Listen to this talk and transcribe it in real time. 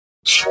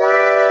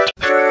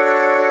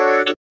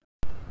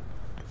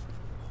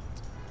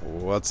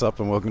What's up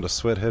and welcome to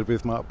Sweathead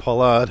with Mark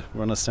Pollard.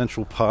 We're on a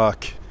Central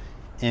Park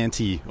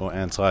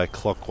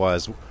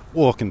anti-clockwise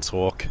walk and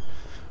talk.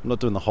 I'm not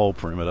doing the whole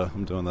perimeter,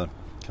 I'm doing the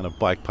kind of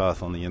bike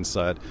path on the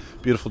inside.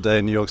 Beautiful day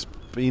in New York's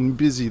been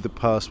busy the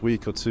past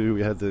week or two.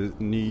 We had the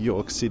New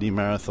York City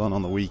Marathon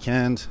on the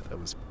weekend.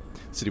 The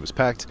city was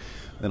packed.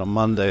 Then on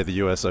Monday the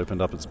US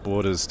opened up its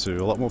borders to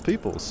a lot more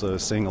people, so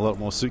seeing a lot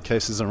more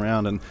suitcases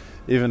around, and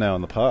even now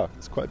in the park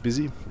it's quite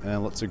busy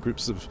and lots of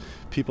groups of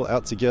people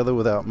out together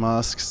without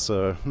masks,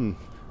 so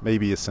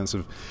maybe a sense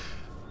of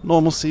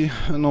normalcy.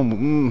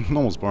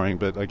 Normal's boring,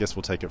 but I guess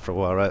we'll take it for a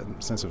while, right?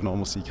 Sense of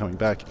normalcy coming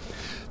back.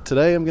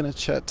 Today I'm going to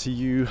chat to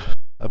you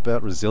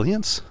about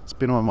resilience. It's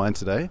been on my mind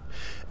today,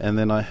 and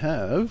then I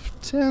have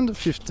 10 to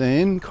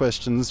 15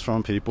 questions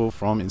from people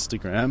from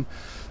Instagram.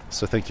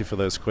 So thank you for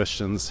those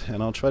questions,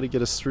 and I'll try to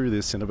get us through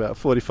this in about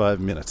 45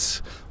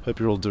 minutes. Hope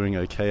you're all doing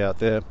okay out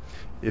there.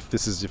 If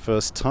this is your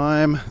first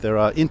time, there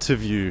are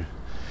interview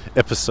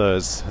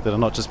episodes that are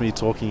not just me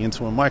talking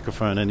into a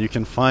microphone, and you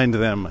can find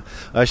them.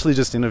 I actually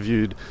just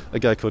interviewed a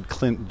guy called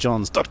Clint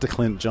Johns, Dr.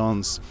 Clint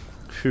Johns,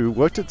 who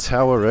worked at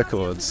Tower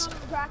Records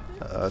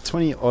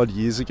 20 odd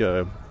years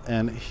ago,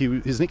 and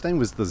his nickname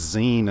was the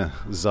Zine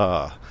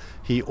Czar.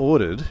 He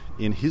ordered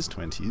in his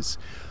 20s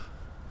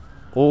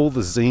all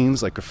the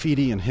zines, like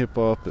graffiti and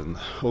hip-hop and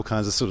all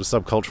kinds of sort of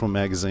subcultural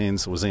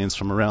magazines or zines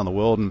from around the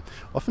world, and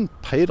often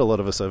paid a lot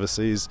of us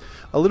overseas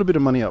a little bit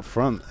of money up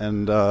front,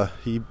 and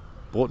he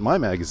bought my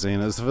magazine.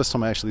 It was the first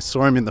time I actually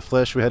saw him in the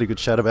flesh. We had a good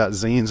chat about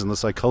zines and the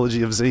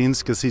psychology of zines,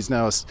 because he's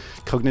now a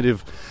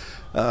cognitive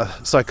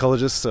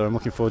psychologist, so I'm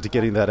looking forward to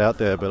getting that out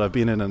there. But I've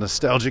been in a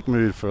nostalgic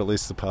mood for at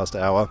least the past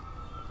hour.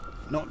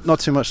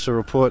 Not too much to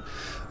report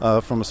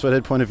from a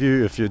Sweathead point of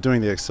view. If you're doing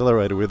the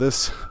accelerator with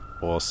us,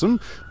 awesome.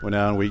 We're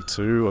now in week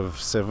 2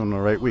 of 7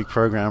 or 8 week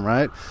program,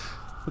 right?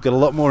 We've got a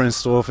lot more in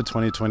store for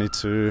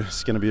 2022.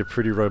 It's going to be a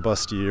pretty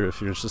robust year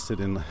if you're interested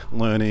in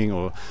learning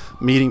or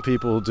meeting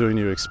people, doing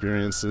new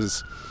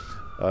experiences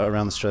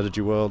around the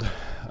strategy world.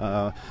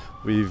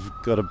 We've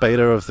got a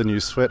beta of the new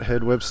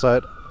Sweathead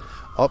website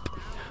up.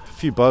 A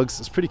few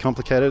bugs. It's pretty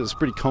complicated. It's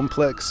pretty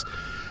complex.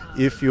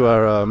 If you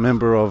are a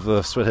member of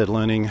the Sweathead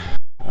Learning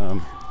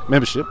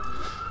membership,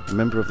 a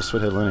member of the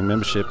Sweathead Learning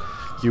membership,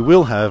 you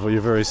will have, or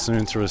you're very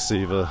soon to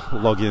receive, a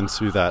login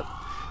to that.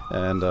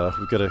 And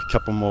we've got a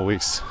couple more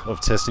weeks of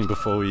testing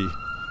before we...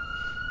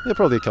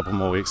 probably a couple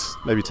more weeks,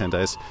 maybe 10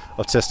 days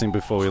of testing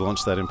before we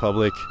launch that in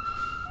public.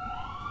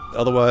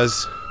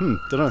 Otherwise,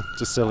 don't know,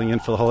 just settling in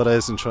for the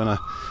holidays and trying to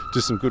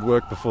do some good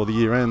work before the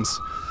year ends.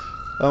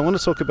 I want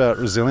to talk about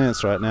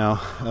resilience right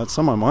now. It's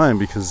on my mind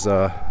because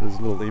there's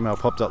a little email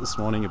popped up this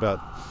morning about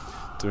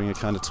doing a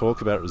kind of talk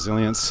about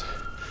resilience.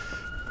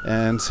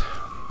 And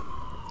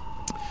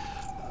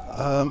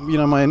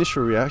my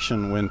initial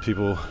reaction when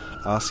people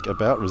ask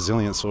about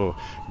resilience or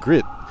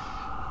grit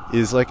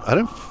is like, I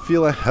don't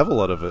feel I have a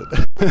lot of it.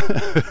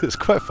 It's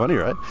quite funny,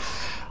 right?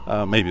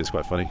 Maybe it's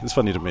quite funny. It's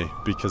funny to me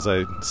because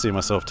I see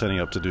myself turning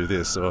up to do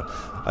this, or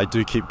I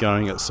do keep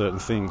going at certain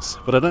things,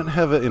 but I don't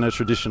have it in a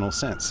traditional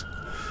sense.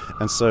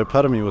 And so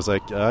part of me was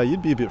like,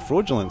 you'd be a bit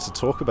fraudulent to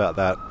talk about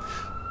that.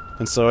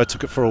 And so I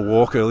took it for a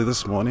walk early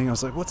this morning. I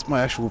was like, what's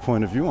my actual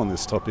point of view on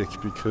this topic?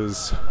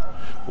 Because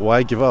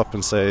why give up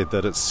and say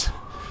that it's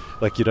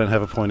like you don't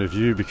have a point of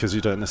view because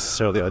you don't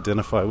necessarily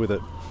identify with it?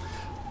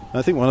 And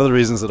I think one of the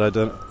reasons that I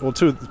don't, well,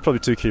 probably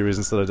two key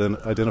reasons that I don't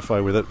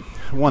identify with it.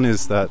 One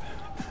is that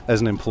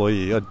as an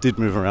employee, I did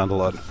move around a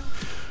lot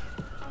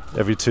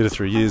every 2 to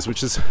 3 years,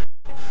 which is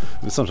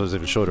sometimes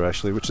even shorter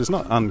actually, which is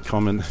not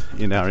uncommon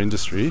in our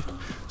industry,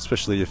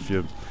 especially if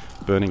you're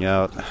burning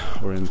out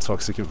or in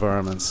toxic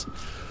environments.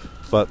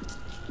 But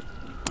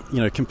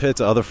compared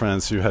to other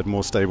friends who had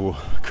more stable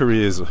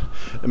careers,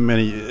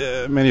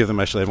 many of them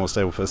actually had more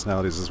stable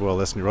personalities as well,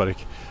 less neurotic,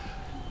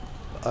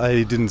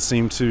 I didn't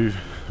seem to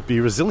be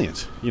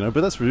resilient, but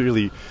that's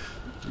really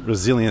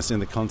resilience in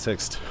the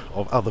context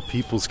of other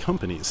people's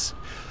companies.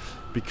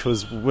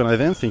 Because when I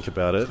then think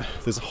about it,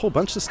 there's a whole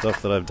bunch of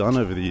stuff that I've done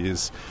over the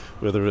years,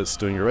 whether it's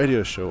doing a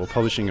radio show or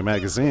publishing a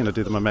magazine. I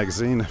did my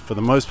magazine for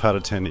the most part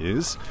of 10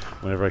 years,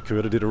 whenever I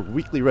could. I did a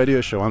weekly radio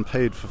show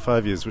unpaid for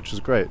 5 years, which was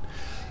great.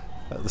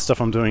 The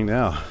stuff I'm doing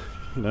now,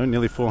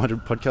 nearly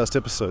 400 podcast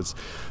episodes.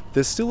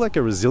 There's still like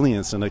a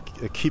resilience and a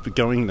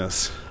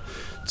keep-goingness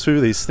to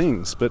these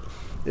things, but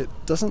it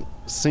doesn't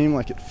seem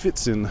like it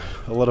fits in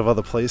a lot of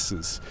other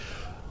places.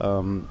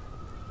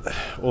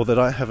 Or that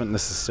I haven't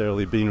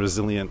necessarily been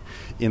resilient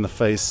in the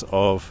face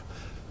of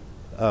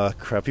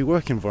crappy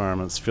work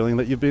environments, feeling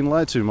that you've been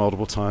lied to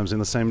multiple times in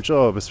the same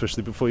job,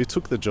 especially before you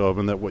took the job,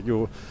 and that what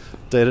your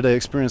day-to-day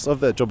experience of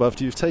that job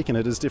after you've taken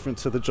it is different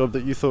to the job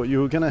that you thought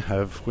you were going to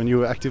have when you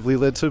were actively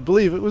led to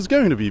believe it was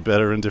going to be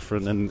better and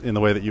different and in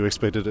the way that you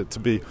expected it to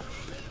be.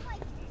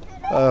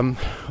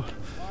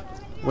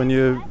 When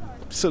you're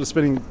sort of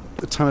spending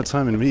a ton of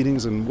time in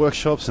meetings and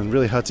workshops and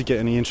really hard to get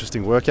any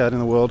interesting work out in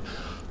the world,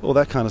 all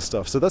that kind of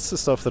stuff. So that's the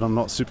stuff that I'm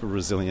not super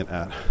resilient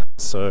at.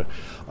 So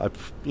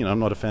I'm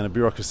not a fan of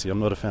bureaucracy. I'm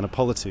not a fan of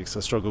politics.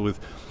 I struggle with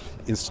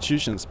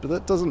institutions, but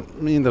that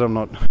doesn't mean that I'm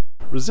not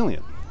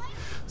resilient.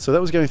 So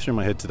that was going through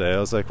my head today. I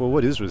was like, well,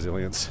 what is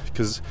resilience?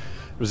 Because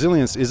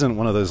resilience isn't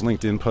one of those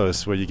LinkedIn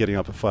posts where you're getting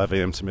up at 5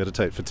 a.m. to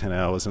meditate for 10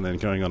 hours and then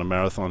going on a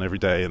marathon every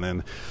day and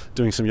then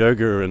doing some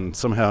yoga, and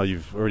somehow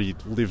you've already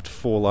lived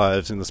 4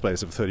 lives in the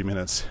space of 30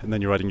 minutes and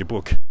then you're writing your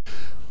book.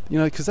 You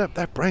know, because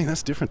that brain,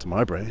 that's different to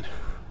my brain.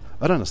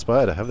 I don't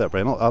aspire to have that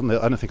brain. I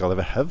don't think I'll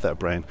ever have that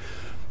brain.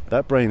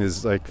 That brain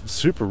is like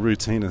super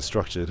routine and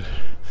structured.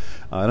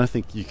 I don't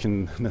think you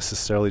can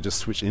necessarily just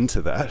switch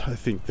into that. I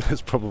think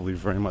that's probably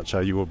very much how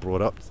you were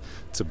brought up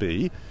to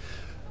be.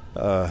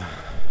 And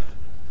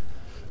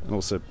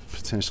also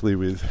potentially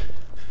with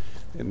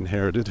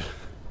inherited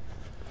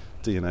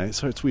DNA.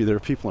 So it's weird. There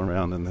are people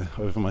around and they're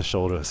over my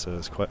shoulder, so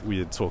it's quite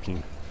weird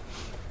talking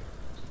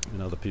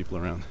and other people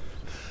around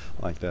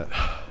like that.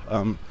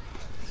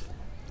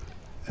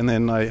 And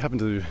then I happen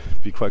to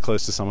be quite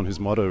close to someone whose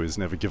motto is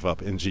never give up,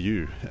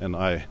 NGU, and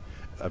I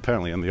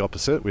apparently am the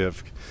opposite. We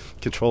have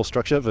control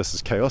structure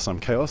versus chaos. I'm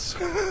chaos,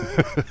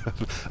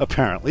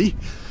 apparently.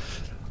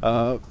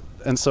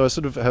 And so I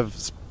sort of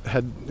have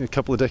had a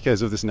couple of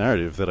decades of this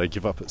narrative that I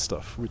give up at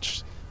stuff,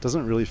 which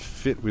doesn't really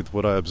fit with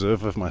what I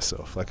observe of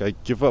myself. Like, I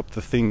give up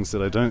the things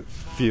that I don't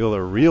feel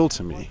are real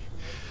to me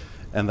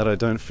and that I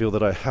don't feel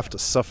that I have to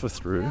suffer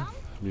through.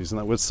 I'm using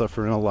that word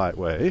suffer in a light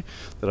way,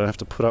 that I have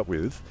to put up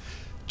with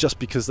just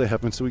because they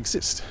happen to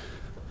exist.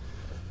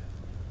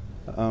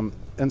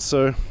 And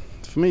so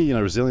for me, you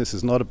know, resilience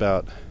is not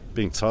about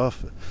being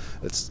tough.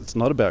 It's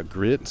not about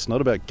grit. It's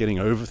not about getting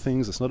over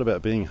things. It's not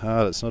about being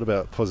hard. It's not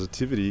about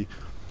positivity.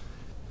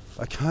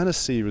 I kind of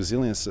see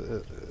resilience,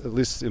 at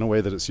least in a way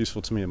that it's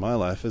useful to me in my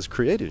life, as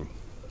creating.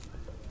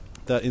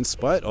 That in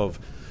spite of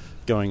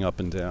going up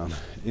and down,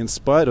 in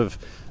spite of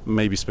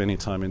maybe spending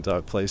time in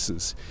dark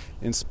places,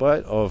 in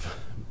spite of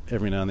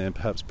every now and then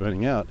perhaps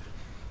burning out,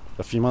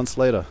 a few months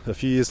later, a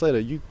few years later,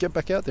 you get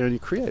back out there and you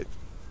create.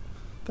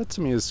 That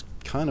to me is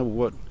kind of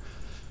what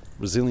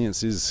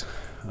resilience is.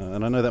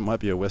 And I know that might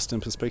be a Western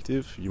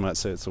perspective. You might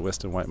say it's a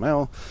Western white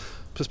male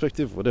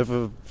perspective,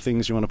 whatever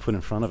things you want to put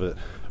in front of it.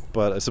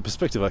 But it's a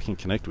perspective I can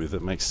connect with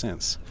that makes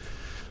sense.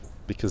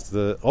 Because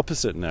the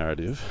opposite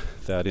narrative,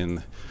 that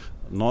in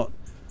not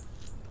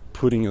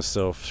putting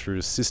yourself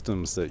through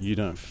systems that you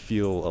don't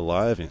feel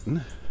alive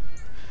in,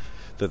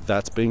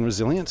 that's being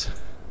resilient,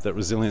 that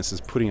resilience is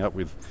putting up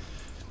with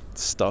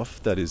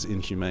stuff that is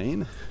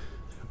inhumane,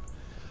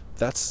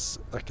 that's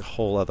like a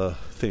whole other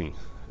thing.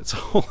 It's a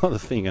whole other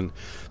thing, and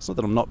it's not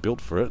that I'm not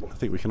built for it. I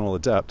think we can all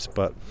adapt,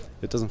 but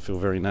it doesn't feel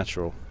very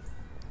natural.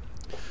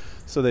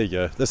 So there you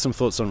go. There's some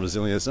thoughts on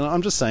resilience, and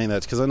I'm just saying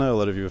that because I know a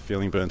lot of you are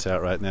feeling burnt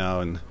out right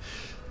now and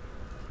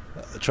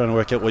trying to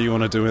work out what you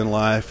want to do in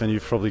life, and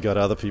you've probably got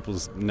other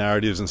people's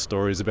narratives and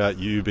stories about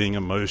you being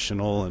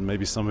emotional, and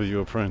maybe some of you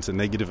are prone to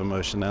negative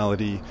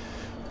emotionality.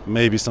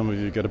 Maybe some of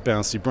you got a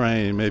bouncy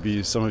brain.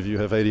 Maybe some of you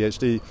have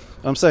ADHD.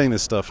 I'm saying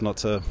this stuff not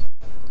to...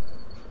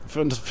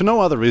 For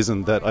no other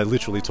reason that I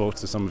literally talk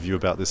to some of you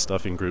about this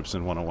stuff in groups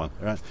and one-on-one,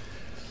 right?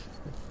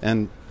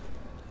 And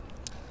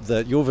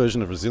that your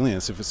version of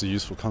resilience, if it's a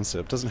useful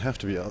concept, doesn't have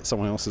to be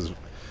someone else's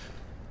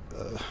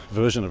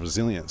version of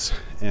resilience.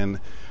 And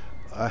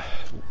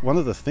one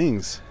of the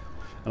things,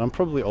 and I'm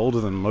probably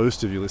older than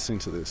most of you listening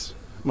to this,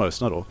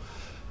 most, not all,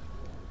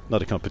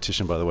 not a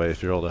competition by the way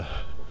if you're older,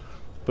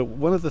 but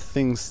one of the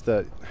things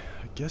that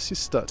I guess you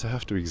start to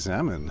have to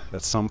examine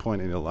at some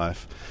point in your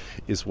life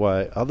is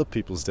why other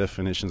people's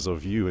definitions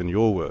of you and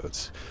your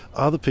words,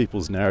 other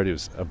people's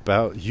narratives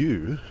about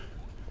you,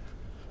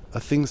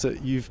 are things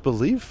that you've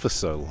believed for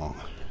so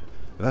long.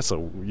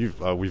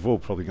 We've all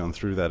probably gone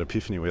through that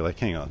epiphany where you're like,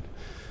 hang on,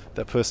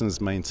 that person's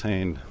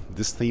maintained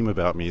this theme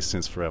about me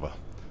since forever.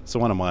 So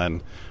one of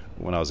mine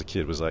when I was a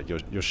kid was like,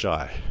 you're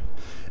shy.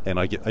 And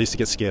I used to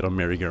get scared on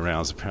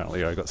merry-go-rounds.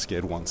 Apparently I got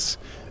scared once,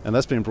 and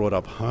that's been brought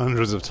up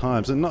hundreds of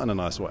times, and not in a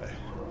nice way.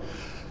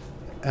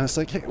 And it's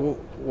like, hey, well,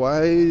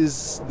 why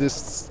is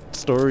this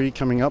story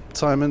coming up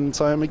time and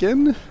time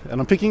again?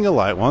 And I'm picking a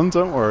light one,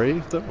 don't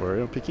worry,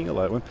 I'm picking a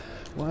light one.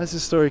 Why is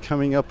this story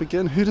coming up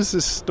again? Who does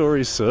this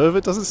story serve?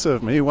 It doesn't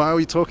serve me. Why are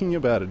we talking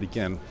about it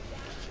again?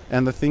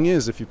 And the thing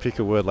is, if you pick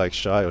a word like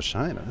shy or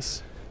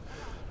shyness,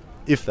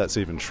 if that's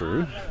even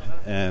true,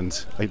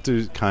 and I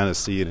do kind of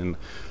see it in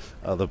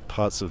other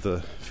parts of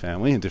the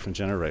family in different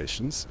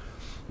generations,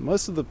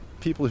 most of the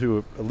people who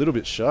are a little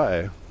bit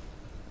shy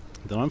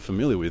that I'm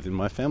familiar with, in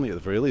my family at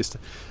the very least,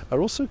 are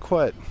also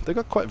they've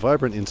got quite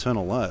vibrant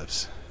internal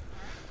lives.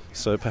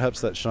 So perhaps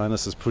that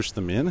shyness has pushed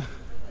them in,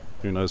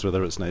 who knows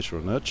whether it's nature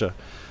or nurture,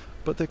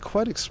 but they're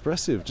quite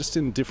expressive just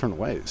in different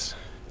ways.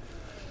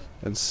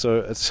 And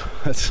so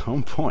at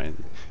some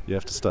point you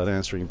have to start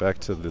answering back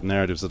to the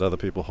narratives that other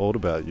people hold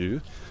about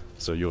you.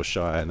 So you're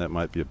shy, and that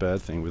might be a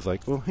bad thing, with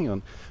like, well, hang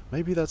on,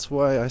 maybe that's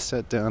why I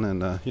sat down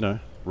and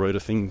wrote a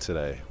thing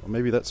today, or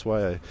maybe that's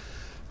why I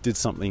did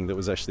something that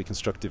was actually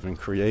constructive and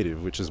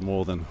creative, which is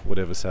more than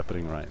whatever's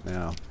happening right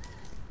now.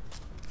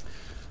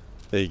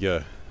 There you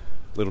go.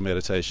 Little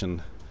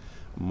meditation.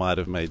 Might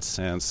have made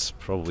sense,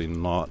 probably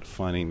not.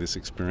 Finding this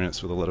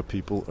experience with a lot of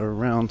people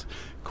around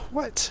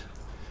quite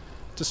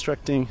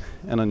distracting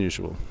and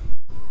unusual.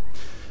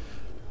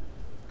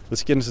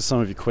 Let's get into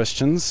some of your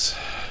questions.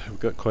 We've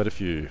got quite a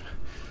few.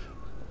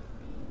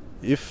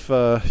 If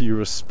you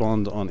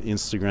respond on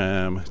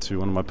Instagram to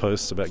one of my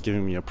posts about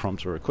giving me a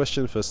prompt or a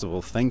question, first of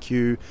all, thank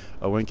you.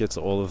 I won't get to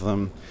all of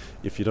them.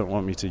 If you don't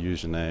want me to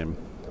use your name,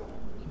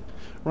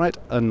 write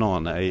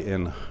Anon,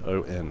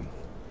 A-N-O-N.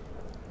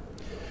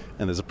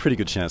 And there's a pretty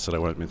good chance that I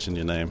won't mention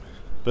your name.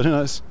 But who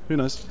knows? Who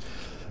knows?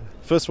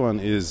 First one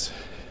is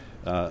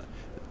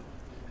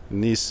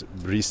Nice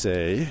Brise.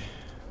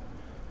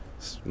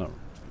 It's not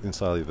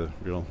entirely the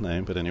real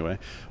name, but anyway.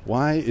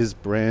 Why is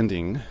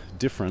branding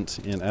different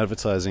in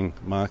advertising,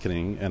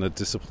 marketing, and a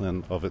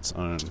discipline of its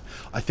own?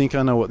 I think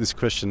I know what this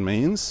question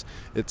means.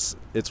 It's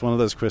one of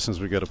those questions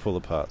we got to pull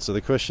apart. So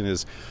the question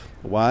is,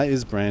 why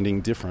is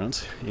branding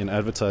different in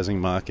advertising,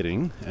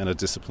 marketing, and a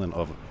discipline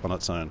on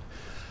its own?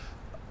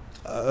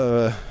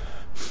 I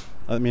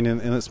mean,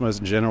 in its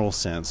most general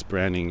sense,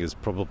 branding is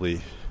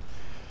probably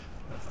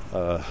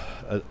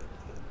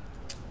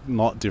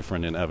not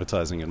different in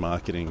advertising and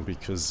marketing,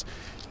 because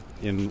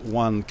in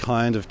one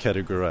kind of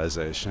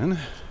categorization,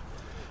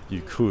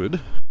 you could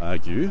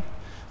argue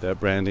that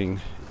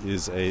branding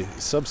is a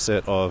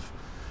subset of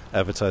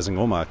advertising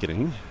or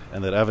marketing,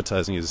 and that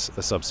advertising is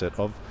a subset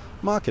of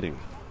marketing.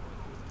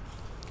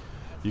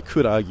 You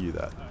could argue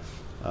that.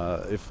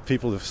 If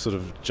people have sort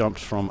of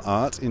jumped from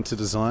art into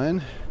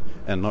design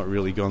and not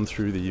really gone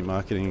through the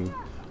marketing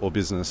or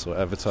business or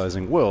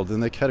advertising world,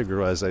 then their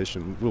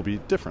categorization will be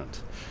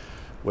different,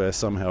 where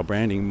somehow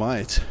branding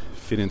might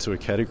fit into a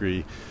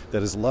category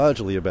that is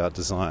largely about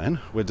design,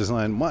 where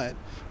design might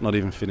not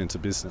even fit into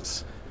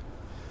business.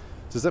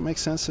 Does that make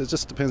sense? It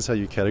just depends how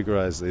you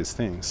categorize these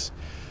things.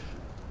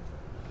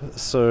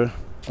 So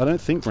I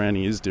don't think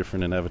branding is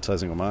different in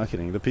advertising or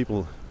marketing. The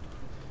people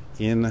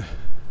in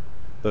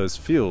those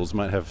fields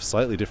might have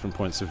slightly different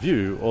points of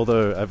view,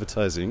 although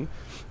advertising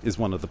is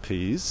one of the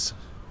P's,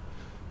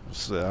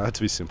 to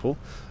be simple,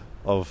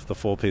 of the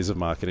 4 P's of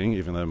marketing,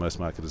 even though most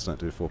marketers don't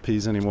do 4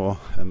 P's anymore.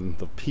 And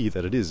the P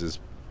that it is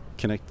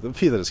the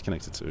P that it's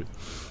connected to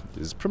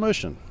is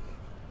promotion.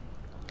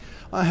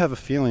 I have a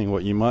feeling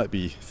what you might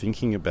be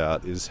thinking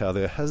about is how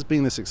there has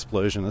been this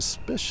explosion,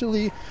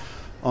 especially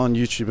on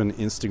YouTube and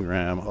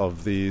Instagram,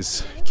 of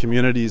these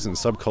communities and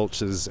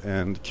subcultures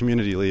and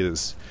community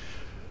leaders,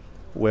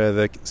 where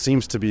there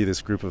seems to be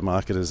this group of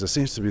marketers, there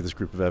seems to be this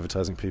group of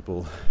advertising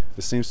people,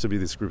 there seems to be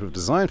this group of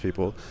design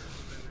people,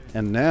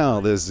 and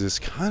now there's this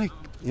kind of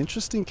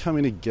interesting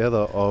coming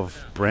together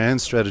of brand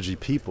strategy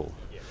people.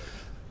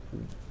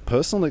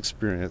 Personal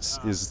experience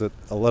is that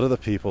a lot of the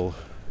people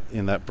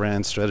in that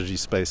brand strategy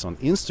space on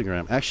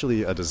Instagram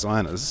actually are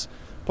designers,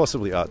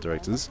 possibly art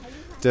directors,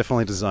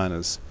 definitely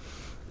designers,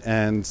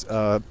 and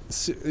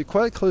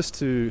quite close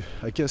to,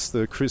 I guess,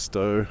 the Chris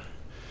Do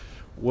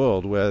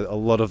world, where a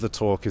lot of the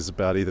talk is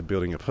about either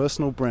building a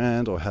personal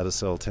brand or how to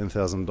sell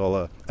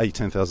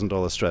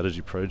 $10,000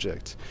 strategy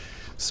project.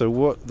 So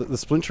what the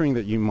splintering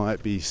that you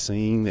might be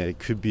seeing there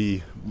could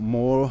be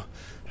more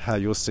how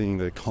you're seeing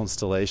the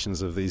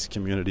constellations of these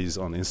communities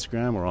on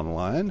Instagram or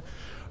online,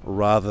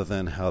 rather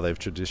than how they've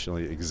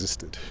traditionally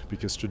existed.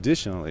 Because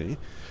traditionally,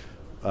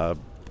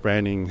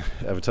 branding,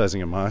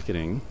 advertising, and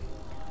marketing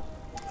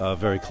are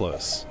very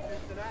close.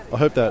 I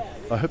hope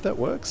that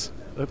works.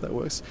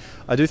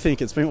 I do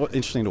think it's been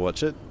interesting to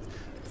watch it,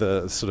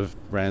 the sort of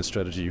brand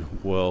strategy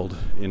world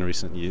in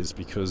recent years,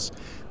 because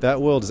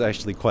that world is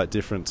actually quite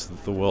different to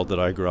the world that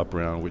I grew up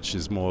around, which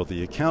is more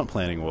the account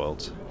planning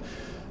world.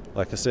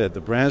 Like I said,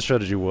 the brand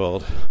strategy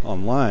world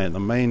online, the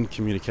main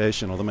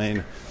communication or the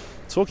main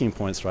talking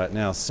points right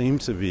now seem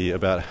to be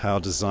about how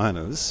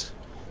designers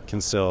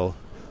can sell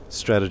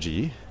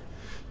strategy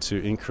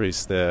to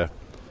increase their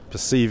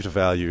perceived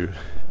value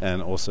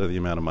and also the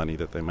amount of money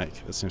that they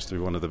make. It seems to be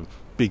one of the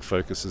big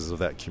focuses of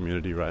that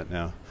community right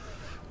now.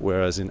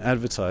 Whereas in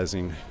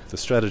advertising, the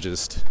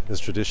strategist has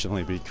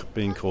traditionally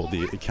been called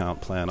the account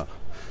planner.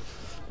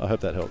 I hope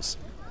that helps.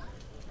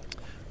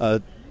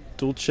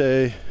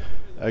 Dulce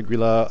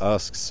Aguilar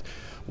asks,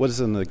 what is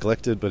a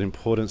neglected but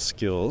important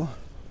skill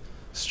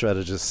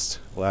strategists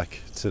lack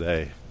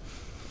today?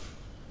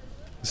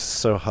 This is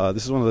so hard.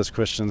 This is one of those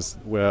questions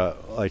where,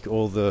 like,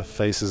 all the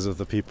faces of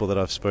the people that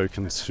I've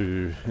spoken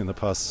to in the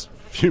past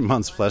few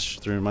months flash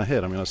through my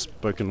head. I mean, I've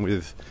spoken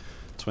with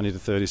 20 to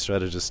 30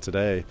 strategists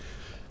today,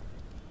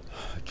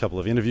 a couple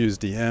of interviews,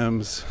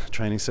 DMs,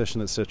 training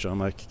session, etc. I'm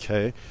like,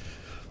 okay,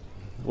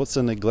 what's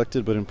a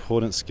neglected but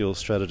important skill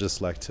strategists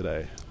lack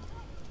today?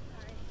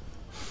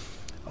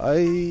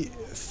 I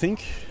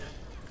think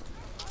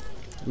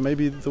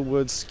maybe the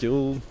word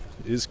skill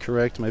is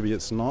correct, maybe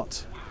it's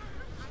not.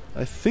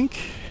 I think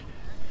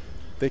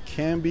there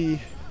can be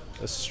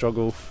a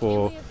struggle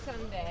for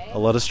a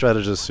lot of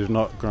strategists who've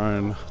not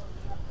grown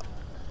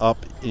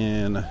up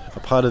in a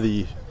part of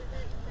the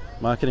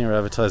marketing or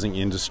advertising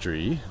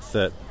industry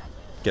that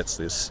gets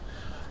this.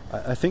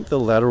 I think the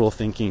lateral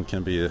thinking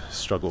can be a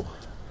struggle.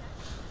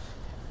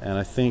 And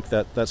I think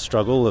that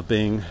struggle of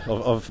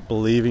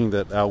believing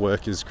that our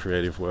work is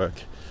creative work,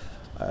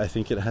 I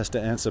think it has to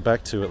answer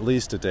back to at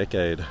least a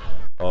decade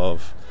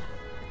of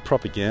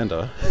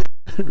propaganda,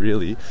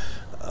 really,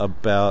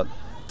 about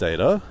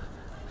data,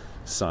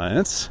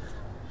 science,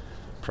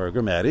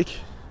 programmatic,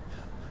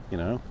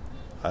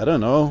 I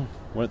don't know,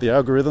 what the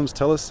algorithms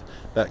tell us,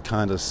 that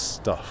kind of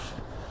stuff.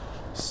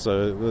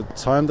 So the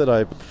time that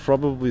I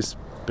probably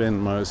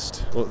spend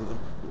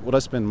what I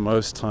spend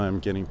most time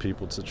getting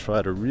people to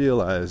try to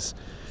realize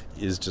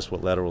is just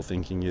what lateral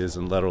thinking is,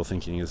 and lateral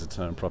thinking is a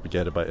term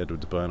propagated by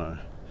Edward de Bono.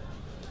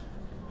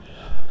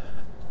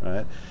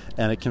 Right?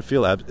 And it can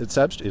feel, it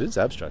is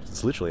abstract,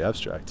 it's literally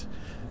abstract.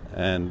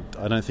 And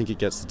I don't think it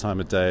gets the time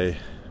of day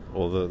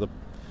or the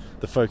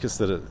focus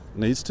that it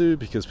needs to,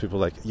 because people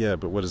are like, yeah,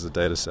 but what does the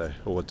data say?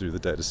 Or what do the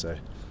data say?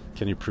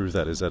 Can you prove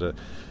that? Is that a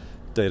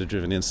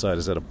data-driven insight?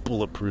 Is that a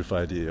bulletproof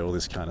idea? All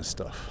this kind of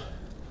stuff.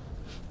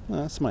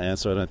 No, that's my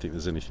answer. I don't think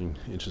there's anything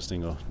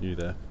interesting or new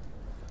there.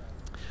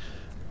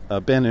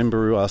 Ben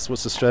Imbaru asks,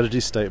 what's the strategy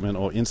statement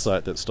or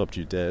insight that stopped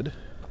you dead?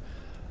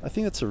 I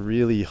think that's a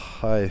really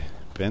high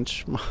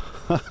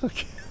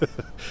benchmark.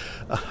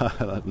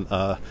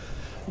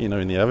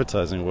 In the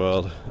advertising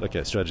world.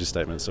 Okay, strategy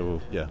statement.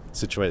 So we'll,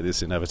 situate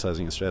this in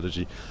advertising and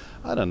strategy.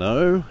 I don't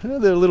know.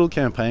 There are little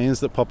campaigns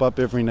that pop up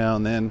every now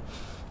and then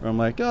where I'm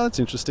like, oh, that's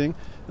interesting.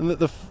 And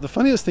the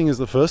funniest thing is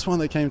the first one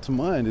that came to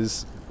mind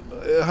is,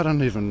 I don't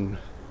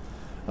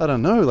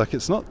know, like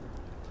it's not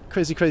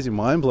crazy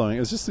mind-blowing. It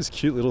was just this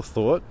cute little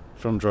thought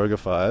from Droga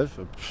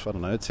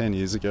 5, 10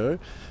 years ago.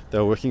 They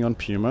were working on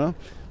Puma,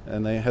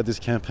 and they had this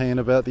campaign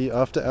about the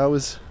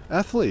after-hours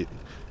athlete.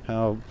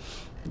 How,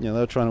 they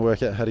were trying to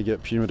work out how to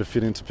get Puma to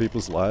fit into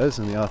people's lives,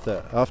 and the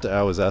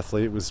after-hours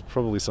athlete was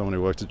probably someone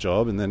who worked a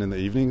job, and then in the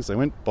evenings they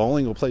went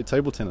bowling or played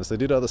table tennis. They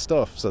did other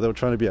stuff, so they were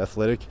trying to be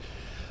athletic.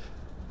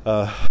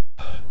 That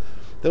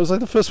was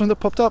like the first one that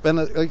popped up, and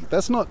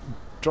that's not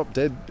drop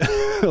dead.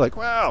 Like,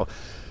 wow.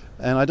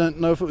 And I don't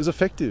know if it was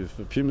effective.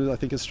 Puma, I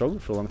think, has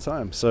struggled for a long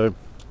time. So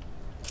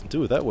do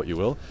with that what you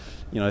will.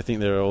 I think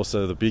there are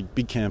also the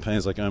big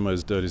campaigns like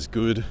Omo's Dirt is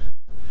Good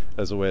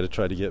as a way to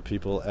try to get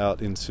people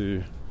out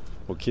into,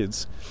 or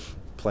kids,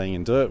 playing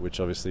in dirt, which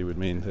obviously would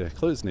mean their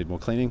clothes need more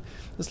cleaning.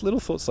 There's little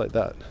thoughts like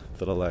that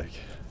I like.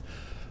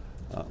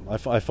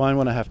 I find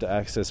when I have to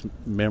access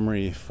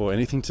memory for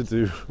anything to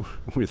do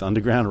with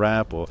underground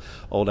rap or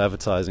old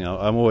advertising,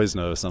 I'm always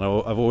nervous, and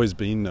I've always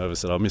been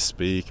nervous that I'll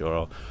misspeak or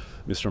I'll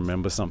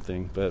misremember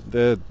something. But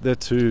they're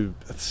two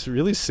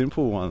really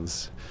simple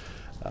ones.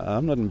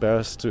 I'm not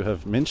embarrassed to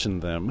have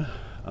mentioned them.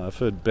 I've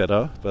heard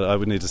better, but I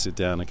would need to sit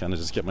down and kind of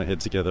just get my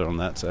head together on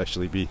that to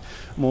actually be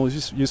more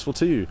useful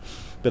to you.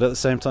 But at the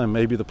same time,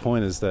 maybe the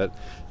point is that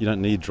you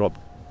don't need drop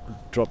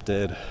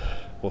dead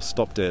or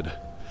stop dead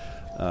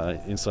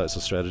insights or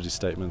strategy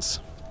statements,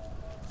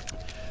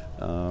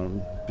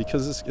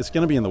 because it's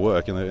going to be in the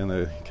work, in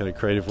the kind of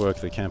creative work,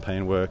 the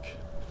campaign work,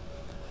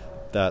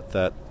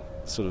 that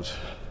sort of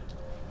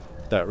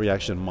that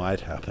reaction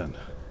might happen,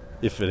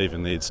 if it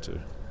even needs to.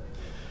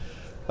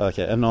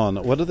 Okay,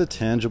 Anon, what are the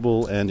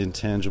tangible and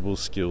intangible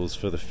skills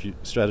for the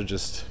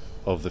strategist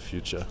of the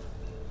future?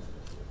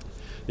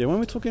 Yeah, when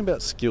we're talking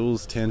about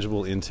skills,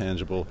 tangible,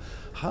 intangible,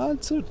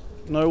 hard to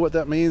know what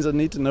that means. I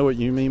need to know what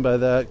you mean by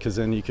that, because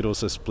then you could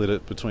also split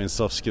it between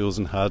soft skills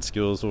and hard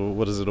skills, or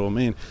what does it all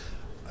mean?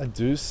 I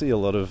do see a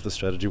lot of the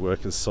strategy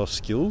work as soft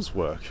skills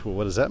work. Well,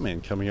 what does that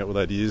mean? Coming up with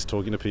ideas,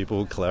 talking to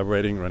people,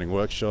 collaborating, running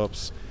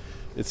workshops.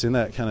 It's in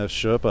that kind of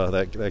Sherpa,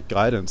 that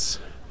guidance,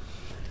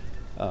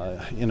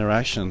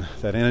 interaction,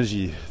 that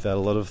energy, that a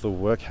lot of the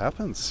work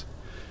happens.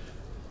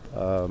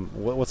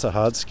 What's a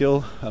hard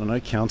skill? I don't know,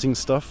 counting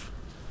stuff.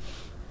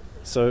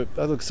 So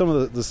look, some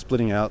of the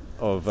splitting out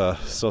of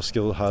soft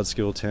skill, hard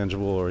skill,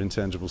 tangible or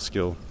intangible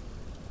skill,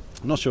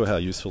 I'm not sure how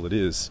useful it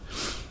is,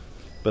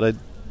 but I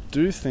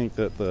do think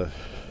that the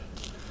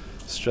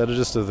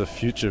strategist of the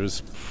future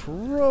is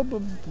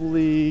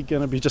probably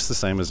going to be just the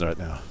same as right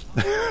now.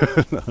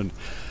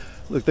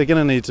 Look, they're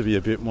going to need to be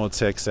a bit more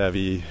tech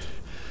savvy,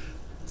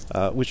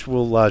 which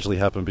will largely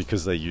happen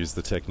because they use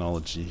the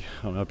technology.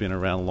 I've been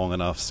around long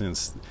enough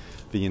since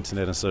the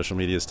internet and social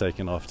media has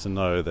taken off to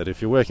know that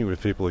if you're working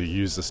with people who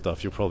use the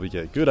stuff, you'll probably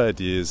get good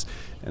ideas,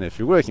 and if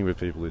you're working with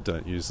people who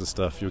don't use the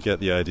stuff, you'll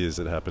get the ideas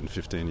that happened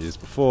 15 years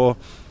before,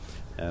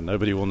 and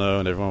nobody will know,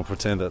 and everyone will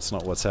pretend that's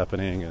not what's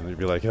happening, and you'll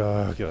be like,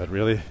 oh god,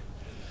 really?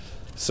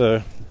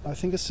 So I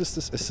think it's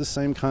the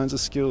same kinds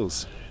of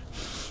skills,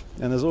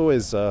 and there's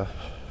always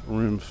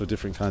room for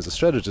different kinds of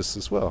strategists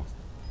as well.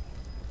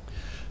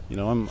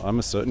 I'm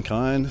a certain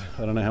kind.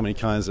 I don't know how many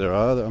kinds there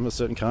are. I'm a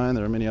certain kind.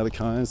 There are many other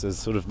kinds. There's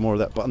sort of more of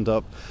that buttoned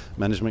up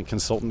management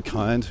consultant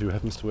kind who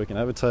happens to work in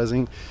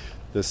advertising.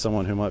 There's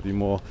someone who might be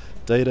more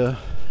data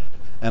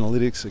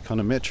analytics,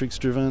 econometrics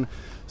driven.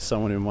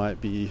 Someone who might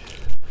be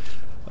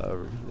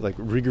like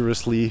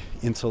rigorously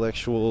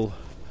intellectual.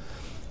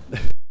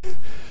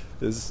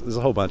 There's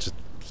a whole bunch of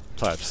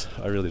types.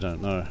 I really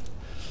don't know.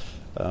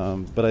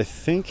 But I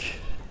think...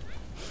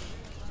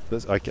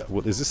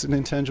 is this an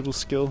intangible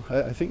skill?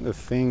 I think the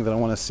thing that I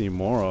want to see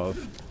more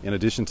of, in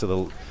addition to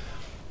the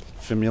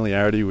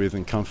familiarity with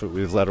and comfort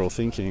with lateral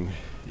thinking,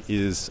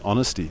 is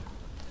honesty.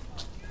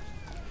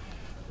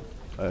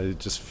 I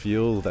just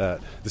feel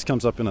that this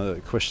comes up in a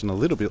question a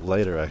little bit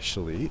later,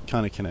 actually. It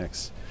kind of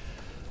connects.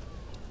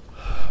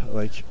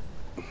 Like,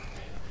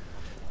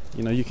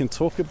 you know, you can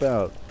talk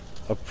about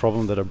a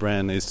problem that a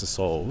brand needs to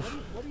solve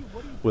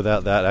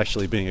without that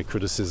actually being a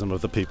criticism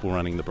of the people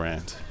running the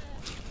brand.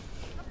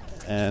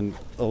 And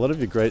a lot of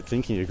your great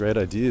thinking, your great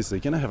ideas, they're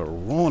going to have a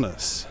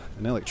rawness,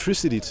 an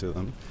electricity to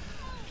them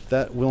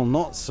that will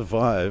not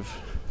survive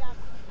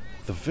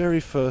the very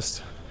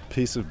first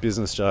piece of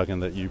business jargon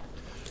that you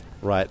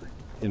write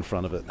in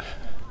front of it.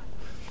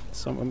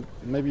 So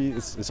maybe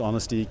it's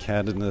honesty,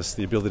 candidness,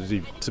 the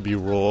ability to be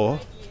raw,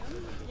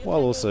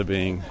 while also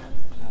being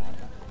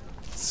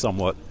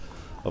somewhat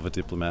of a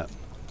diplomat.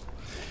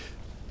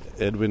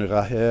 Edwin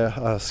Raher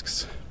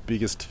asks,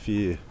 biggest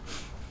fear?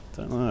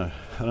 I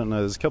don't know.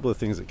 There's a couple of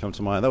things that come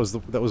to mind. That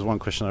was one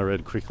question I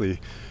read quickly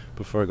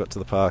before I got to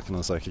the park, and I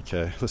was like,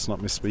 okay, let's not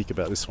misspeak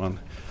about this one.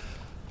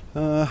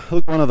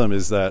 Look, one of them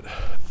is that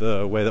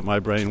the way that my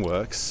brain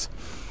works,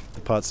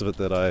 the parts of it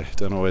that I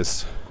don't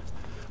always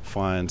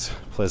find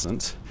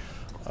pleasant,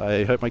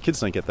 I hope my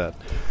kids don't get that.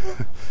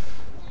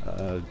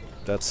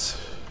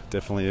 That's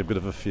definitely a bit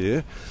of a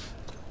fear.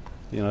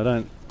 You know, I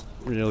don't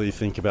really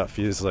think about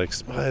fears like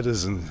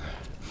spiders and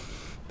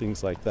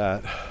things like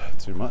that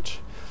too much,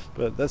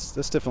 but that's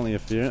definitely a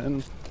fear.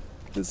 And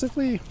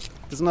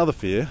there's another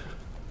fear,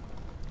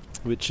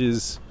 which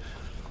is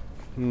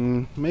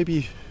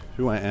maybe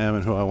who I am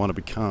and who I want to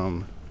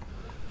become,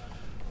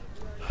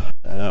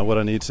 what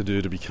I need to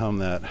do to become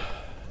that.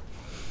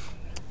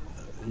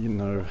 You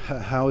know,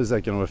 how is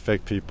that going to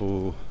affect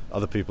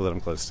other people that I'm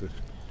close to?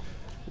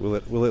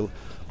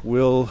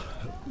 Will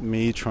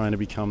me trying to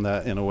become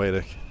that in a way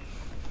to...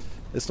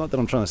 It's not that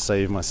I'm trying to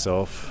save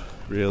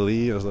myself,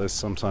 really, although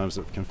sometimes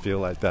it can feel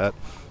like that.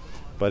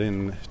 But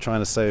in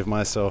trying to save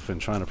myself and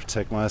trying to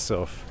protect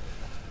myself,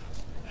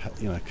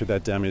 you know, could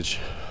that damage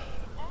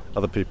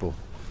other people?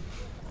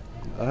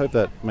 I hope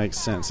that makes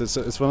sense.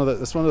 It's one of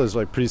those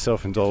like pretty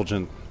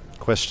self-indulgent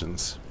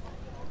questions,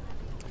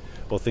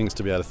 or things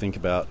to be able to think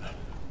about.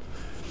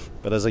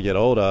 But as I get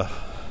older,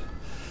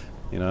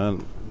 you know,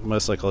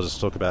 most psychologists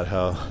talk about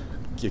how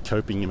your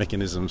coping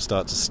mechanisms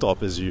start to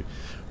stop as you...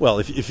 Well,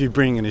 if you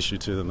bring an issue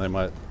to them, they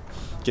might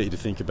get you to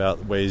think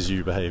about ways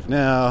you behave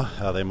now,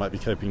 how they might be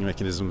coping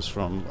mechanisms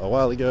from a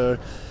while ago,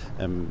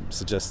 and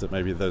suggest that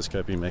maybe those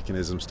coping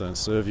mechanisms don't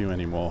serve you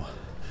anymore.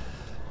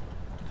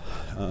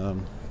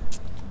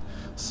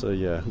 So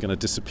yeah, I'm going to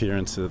disappear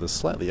into the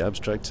slightly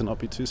abstract to not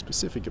be too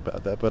specific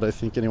about that, but I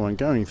think anyone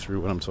going through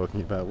what I'm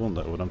talking about will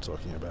know what I'm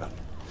talking about.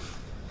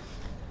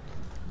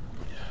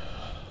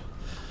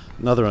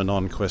 Another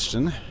Anon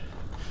question.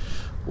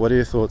 What are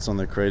your thoughts on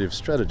the creative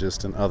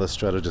strategist and other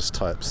strategist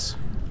types?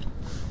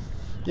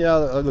 Yeah,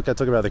 look, I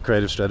talk about the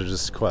creative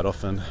strategist quite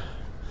often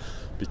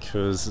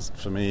because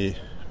for me,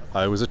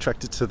 I was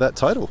attracted to that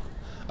title.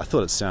 I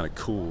thought it sounded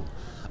cool.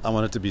 I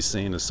wanted to be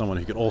seen as someone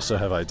who could also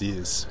have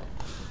ideas.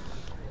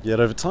 Yet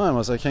over time I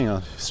was like, hang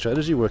on,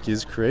 strategy work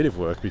is creative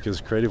work,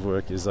 because creative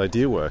work is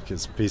idea work.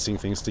 It's piecing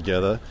things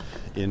together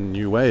in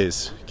new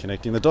ways,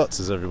 connecting the dots,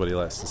 as everybody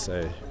likes to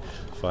say,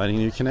 finding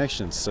new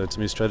connections. So to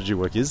me, strategy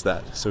work is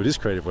that. So it is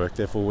creative work.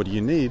 Therefore, what do you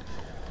need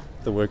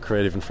the word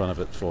creative in front of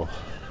it for?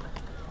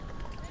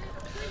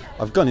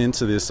 I've gone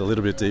into this a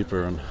little bit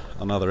deeper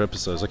on other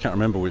episodes. I can't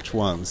remember which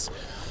ones,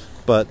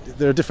 but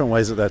there are different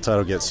ways that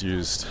title gets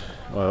used.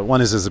 One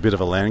is as a bit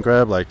of a land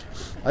grab, like,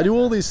 I do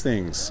all these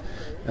things.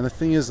 And the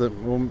thing is that,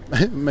 well,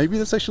 maybe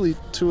that's actually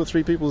 2 or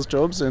 3 people's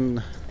jobs,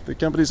 and the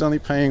company's only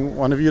paying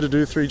one of you to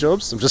do 3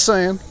 jobs. I'm just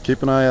saying,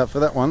 keep an eye out for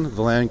that one,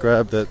 the land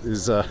grab that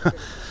is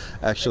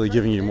actually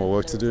giving you more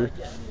work to do.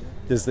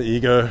 There's the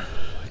ego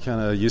kind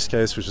of use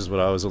case, which is what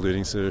I was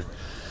alluding to.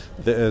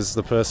 There's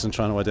the person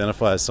trying to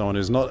identify as someone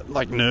who's not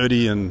like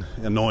nerdy and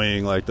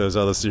annoying like those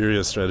other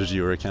serious strategy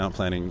or account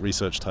planning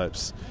research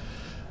types.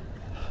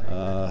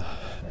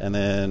 And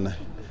then,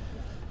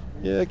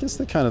 yeah, I guess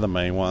they're kind of the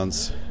main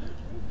ones.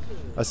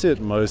 I see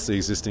it mostly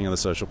existing in the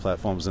social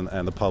platforms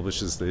and the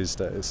publishers these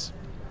days.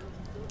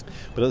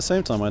 But at the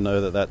same time, I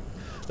know that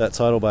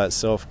title by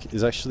itself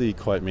is actually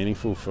quite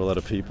meaningful for a lot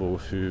of people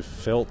who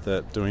felt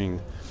that doing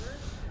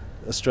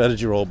a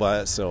strategy role by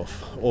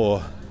itself,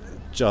 or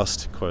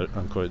just, quote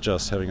unquote,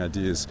 just having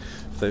ideas,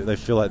 they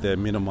feel like they're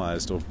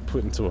minimized or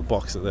put into a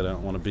box that they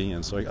don't want to be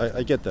in. So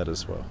I get that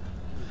as well.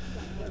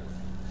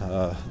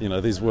 You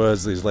know, these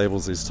words, these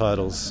labels, these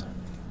titles,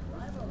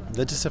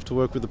 they just have to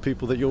work with the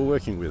people that you're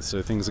working with,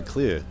 so things are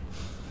clear.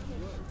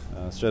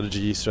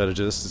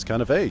 Strategist is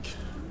kind of vague.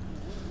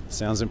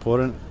 Sounds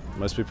important.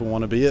 Most people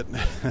want to be it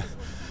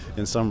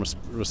in some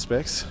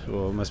respects,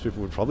 or most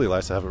people would probably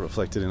like to have it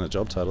reflected in a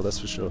job title, that's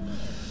for sure.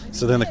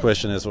 So then the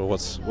question is, well,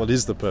 what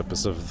is the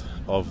purpose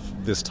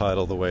of this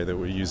title, the way that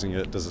we're using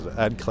it? Does it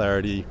add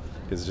clarity?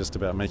 Is it just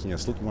about making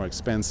us look more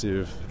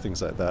expensive?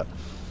 Things like that.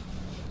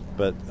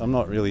 But I'm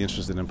not really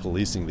interested in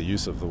policing the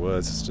use of the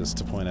words. It's just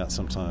to point out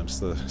sometimes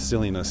the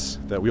silliness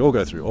that we all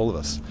go through, all of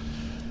us,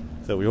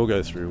 that we all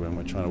go through when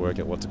we're trying to work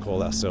out what to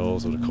call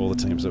ourselves or to call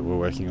the teams that we're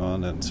working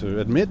on, and to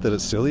admit that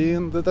it's silly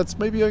and that that's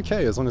maybe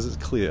okay as long as it's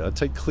clear. I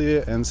take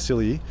clear and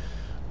silly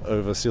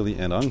over silly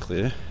and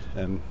unclear,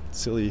 and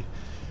silly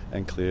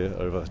and clear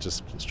over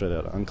just straight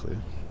out unclear.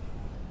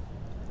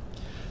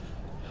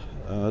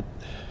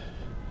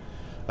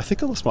 I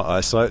think I lost my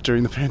eyesight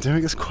during the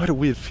pandemic. It's quite a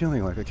weird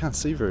feeling, like I can't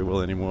see very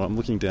well anymore. I'm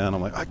looking down,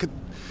 I'm like, I could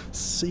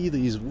see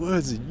these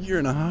words a year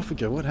and a half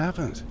ago. What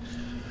happened?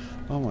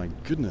 Oh my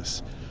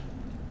goodness.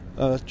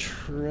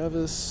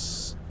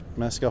 Travis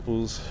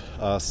Mascouples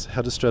asks,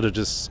 how do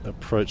strategists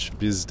approach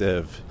biz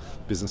dev,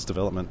 business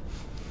development?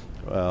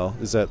 Well,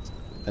 is that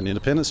an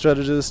independent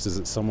strategist? Is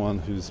it someone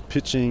who's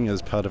pitching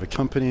as part of a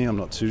company? I'm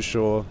not too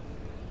sure.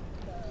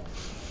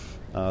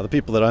 The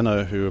people that I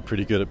know who are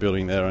pretty good at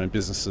building their own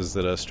businesses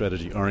that are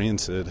strategy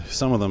oriented,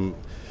 some of them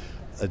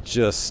are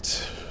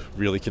just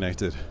really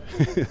connected.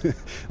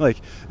 Like,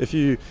 if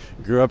you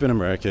grew up in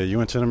America, you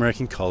went to an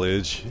American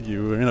college,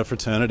 you were in a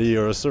fraternity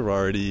or a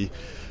sorority,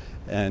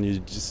 and you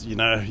just,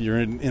 you're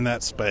in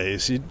that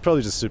space, you're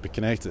probably just super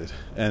connected.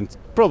 And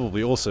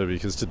probably also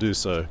because to do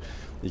so,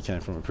 you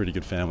came from a pretty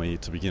good family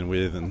to begin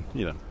with, and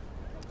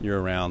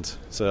you're around.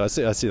 So I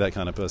see that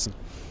kind of person.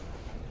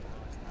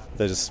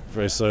 They're just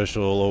very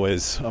social,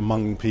 always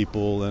among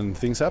people, and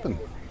things happen.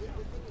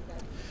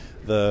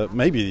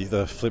 Maybe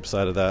the flip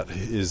side of that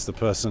is the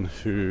person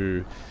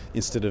who,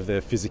 instead of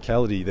their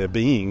physicality,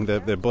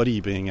 their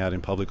body being out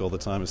in public all the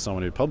time, is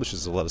someone who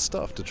publishes a lot of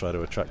stuff to try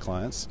to attract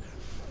clients.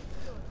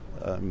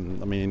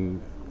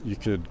 You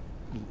could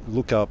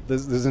look up,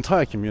 there's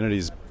entire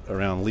communities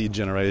around lead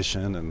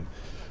generation and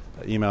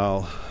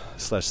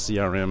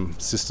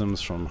email/CRM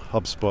systems, from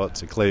HubSpot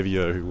to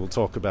Klaviyo, who will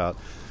talk about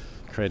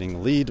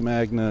creating lead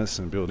magnets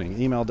and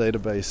building email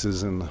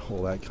databases and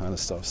all that kind of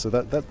stuff. So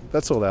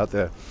that's all out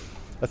there.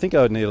 I think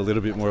I would need a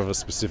little bit more of a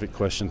specific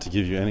question to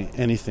give you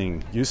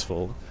anything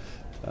useful.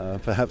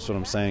 Perhaps what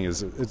I'm saying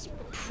is it's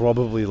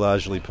probably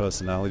largely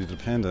personality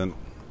dependent,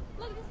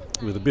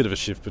 with a bit of a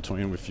shift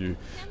between, if you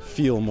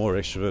feel more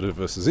extroverted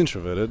versus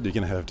introverted, you're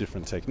going to have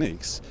different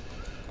techniques.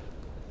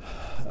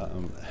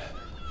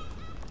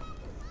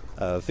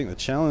 I think the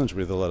challenge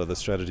with a lot of the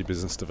strategy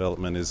business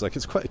development is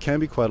it can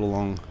be quite a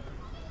long,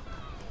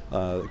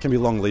 it can be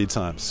long lead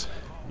times.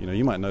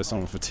 You might know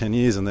someone for 10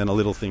 years and then a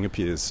little thing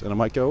appears and it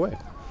might go away.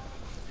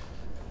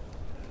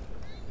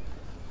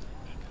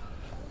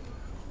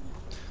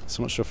 So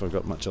I'm not sure if I've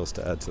got much else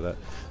to add to that.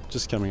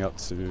 Just coming up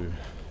to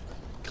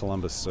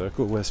Columbus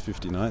Circle, West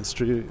 59th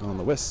Street on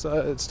the west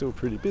side. It's still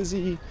pretty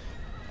busy.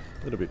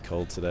 A little bit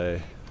cold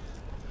today.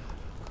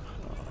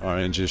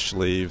 Orangish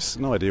leaves.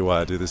 No idea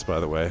why I do this, by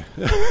the way.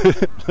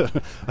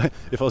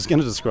 If I was going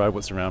to describe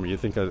what's around me, you'd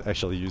think I'd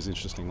actually use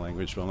interesting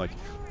language, but I'm like,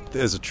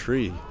 there's a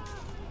tree.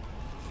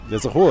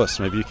 There's a horse.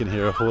 Maybe you can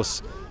hear a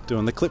horse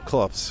doing the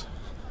clip-clops.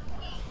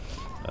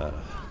 All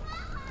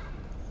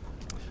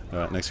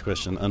right, next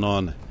question.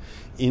 Anon,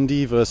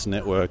 indie versus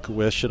network,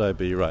 where should I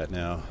be right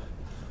now?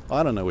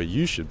 I don't know where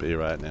you should be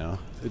right now.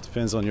 It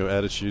depends on your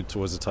attitude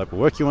towards the type of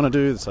work you want to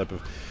do, the type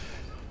of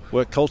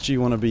work culture you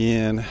want to be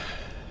in,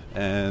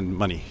 and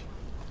money.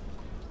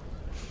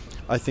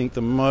 I think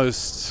the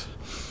most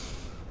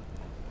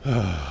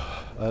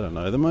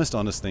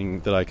honest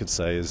thing that I could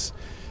say is,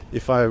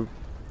 if I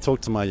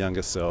talk to my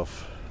younger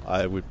self,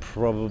 I would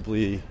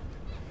probably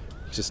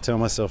just tell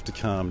myself to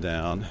calm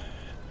down,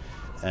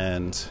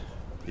 and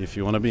if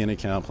you want to be an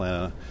account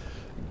planner,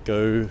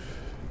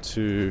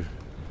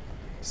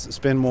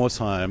 spend more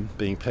time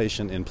being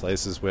patient in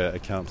places where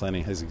account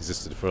planning has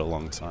existed for a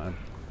long time.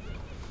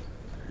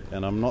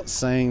 And I'm not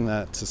saying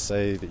that to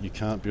say that you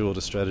can't build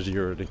a strategy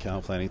or an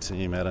account planning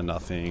team out of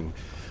nothing.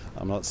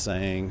 I'm not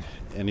saying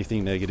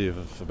anything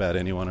negative about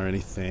anyone or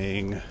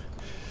anything.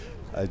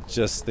 I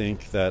just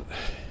think that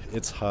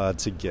it's hard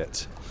to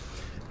get.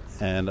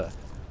 And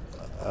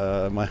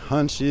my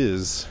hunch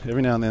is,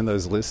 every now and then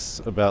those lists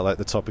about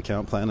the top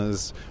account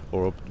planners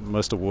or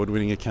most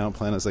award-winning account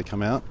planners that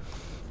come out,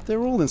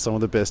 they're all in some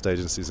of the best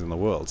agencies in the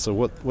world. So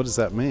what does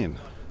that mean?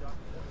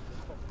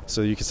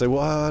 So you could say,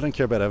 well, I don't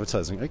care about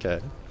advertising. Okay.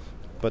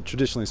 But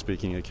traditionally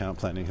speaking, account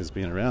planning has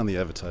been around the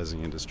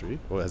advertising industry,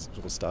 or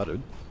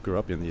grew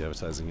up in the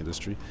advertising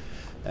industry.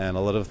 And a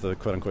lot of the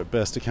quote-unquote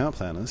best account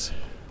planners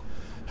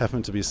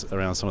happen to be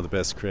around some of the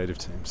best creative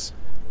teams.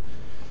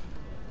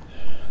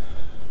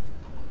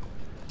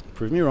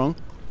 Prove me wrong,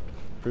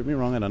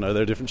 and I know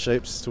there are different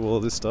shapes to all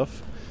of this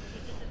stuff.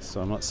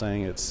 So I'm not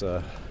saying it's,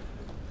 I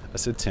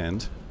said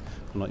tend,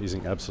 I'm not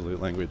using absolute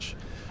language.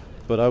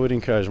 But I would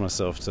encourage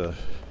myself to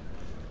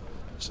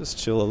just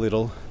chill a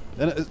little.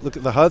 And look,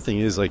 the hard thing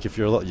is, if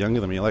you're a lot younger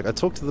than me, I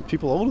talk to the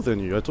people older than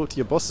you. I talk to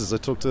your bosses. I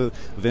talk to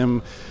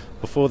them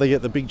before they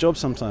get the big job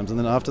sometimes, and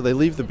then after they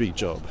leave the big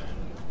job.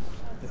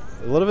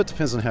 A lot of it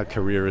depends on how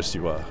careerist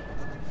you are.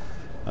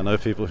 I know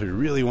people who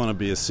really want to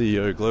be a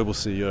CEO, global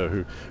CEO,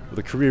 who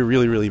the career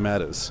really, really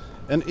matters,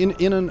 and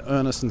in an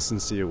earnest and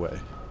sincere way.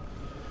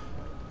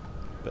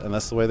 And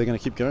that's the way they're going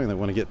to keep going. They're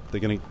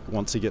going to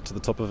want to get to the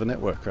top of a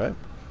network, right?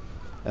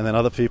 And then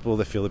other people,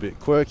 they feel a bit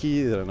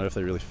quirky. They don't know if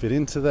they really fit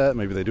into that.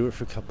 Maybe they do it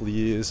for a couple of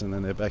years and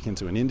then they're back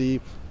into an indie.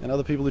 And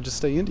other people who just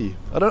stay indie.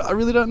 I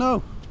really don't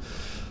know.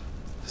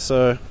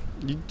 So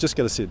you just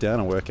got to sit down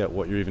and work out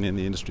what you're even in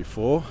the industry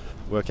for,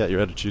 work out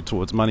your attitude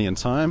towards money and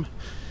time,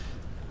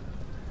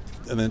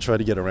 and then try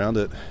to get around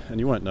it. And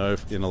you won't know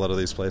in a lot of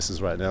these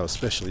places right now,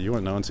 especially, you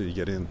won't know until you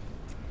get in.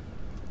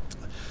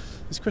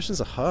 These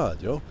questions are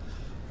hard, yo.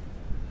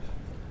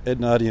 Ed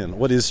Nardian,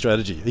 what is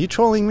strategy? Are you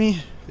trolling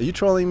me? Are you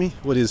trolling me?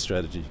 What is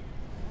strategy?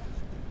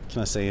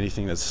 Can I say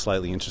anything that's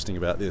slightly interesting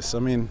about this? I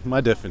mean, my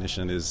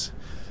definition is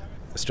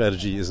a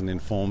strategy is an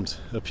informed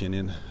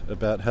opinion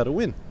about how to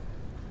win.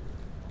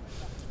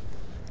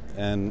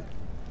 And,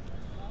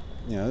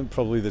 you know,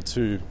 probably the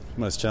two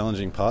most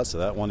challenging parts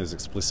of that, one is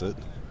explicit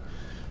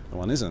and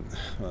one isn't.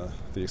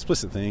 The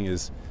explicit thing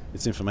is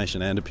it's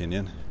information and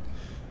opinion.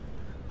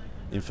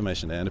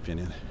 Information and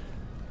opinion.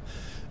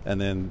 And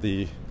then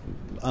the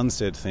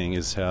unsaid thing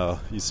is how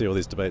you see all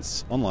these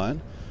debates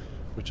online,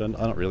 which are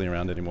not really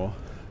around anymore,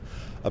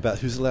 about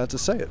who's allowed to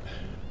say it.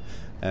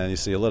 And you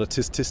see a lot of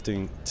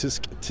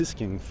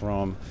tisking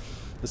from,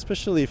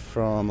 especially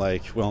from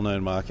like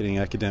well-known marketing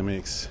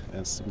academics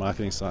and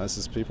marketing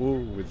sciences people,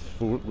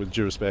 with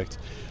due respect,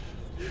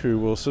 who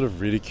will sort of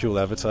ridicule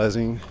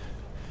advertising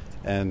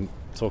and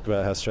talk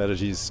about how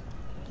strategies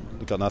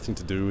got nothing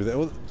to do with it.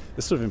 Well,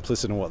 it's sort of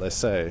implicit in what they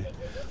say,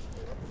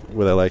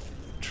 where they're like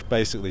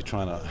basically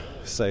trying to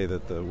say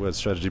that the word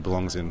strategy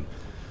belongs in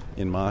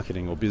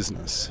marketing or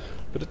business,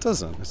 but it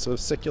doesn't. It's a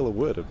secular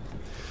word.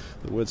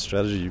 The word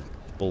strategy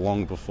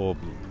belonged before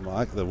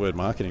the word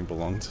marketing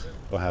belonged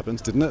or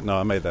happened, didn't it? No,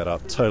 I made that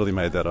up. Totally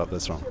made that up.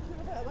 That's wrong.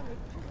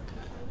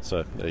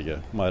 So there you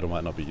go. Might or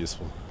might not be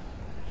useful.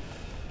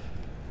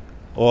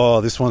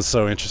 Oh, this one's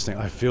so interesting.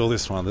 I feel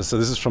this one. So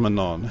this is from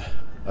Anon.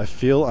 I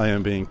feel I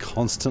am being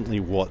constantly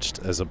watched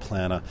as a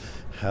planner.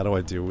 How do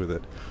I deal with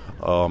it?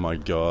 Oh my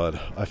God.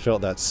 I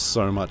felt that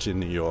so much in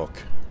New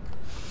York.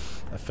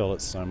 I felt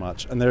it so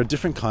much. And there are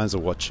different kinds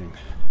of watching.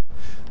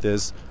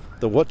 There's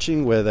the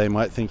watching where they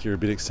might think you're a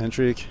bit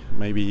eccentric.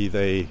 Maybe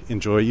they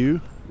enjoy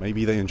you.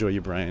 Maybe they enjoy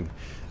your brain.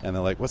 And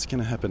they're like, what's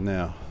going to happen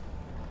now?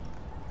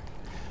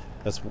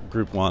 That's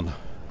group one.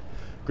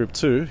 Group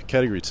two,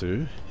 category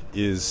two,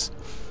 is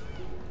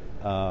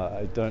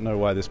I don't know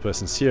why this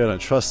person's here. I don't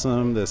trust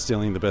them. They're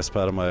stealing the best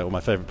part of my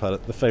favorite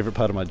part, the favorite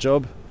part of my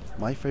job.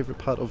 My favorite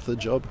part of the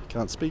job.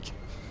 Can't speak.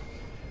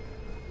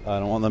 I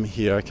don't want them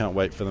here. I can't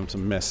wait for them to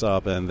mess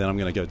up, and then I'm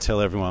going to go tell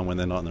everyone when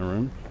they're not in the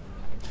room.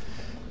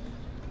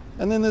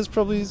 And then there's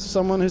probably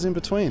someone who's in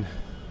between.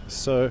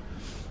 So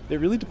it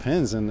really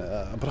depends. And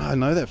but I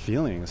know that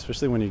feeling,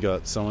 especially when you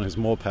got someone who's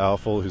more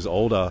powerful, who's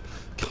older,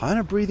 kind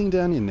of breathing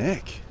down your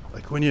neck.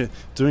 Like when you're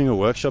doing a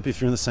workshop,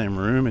 if you're in the same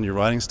room and you're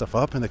writing stuff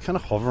up and they're kind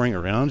of hovering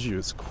around you,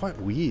 it's quite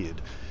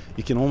weird.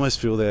 You can almost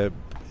feel their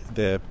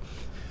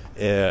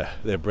air,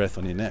 their breath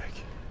on your neck.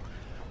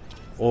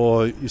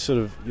 Or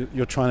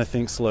you're trying to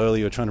think slowly,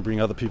 you're trying to bring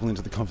other people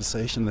into the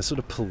conversation, they're sort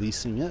of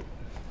policing it.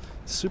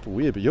 It's super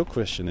weird, but your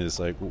question is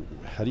like, well,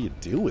 how do you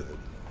deal with it?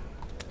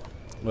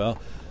 Well,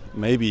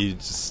 maybe you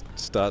just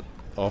start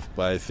off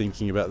by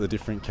thinking about the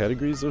different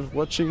categories of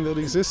watching that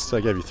exist.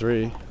 I gave you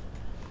 3.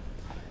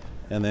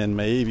 And then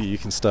maybe you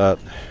can start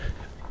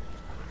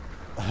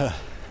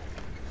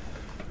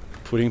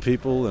putting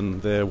people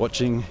and their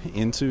watching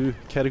into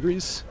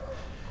categories.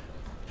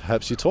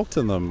 Perhaps you talk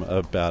to them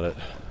about it.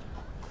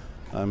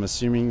 I'm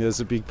assuming there's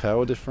a big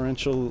power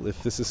differential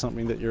if this is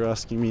something that you're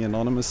asking me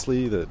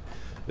anonymously, that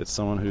it's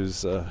someone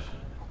who's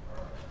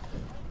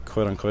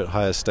quote-unquote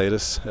higher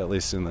status, at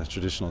least in the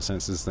traditional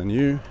senses, than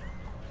you.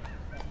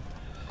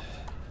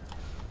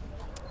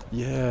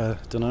 Yeah,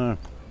 dunno.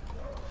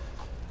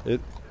 It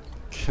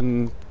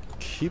can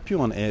keep you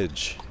on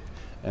edge,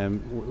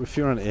 and if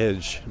you're on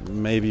edge,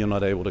 maybe you're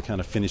not able to kind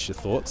of finish your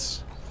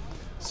thoughts.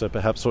 So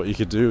perhaps what you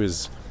could do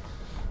is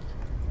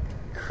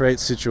create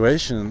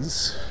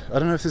situations, I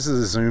don't know if this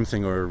is a Zoom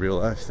thing or a real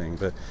life thing,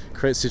 but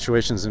create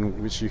situations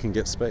in which you can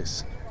get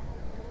space,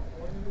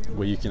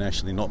 where you can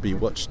actually not be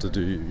watched to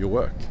do your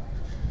work.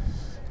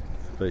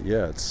 But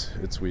yeah,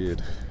 it's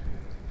weird.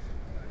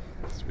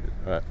 It's weird.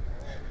 All right.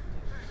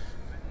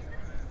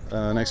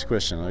 Next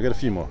question. I got a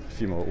few more.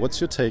 What's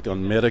your take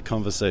on meta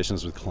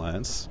conversations with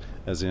clients,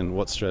 as in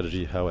what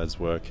strategy, how ads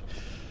work?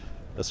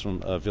 That's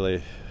from Ville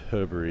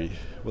Herbery.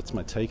 What's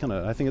my take on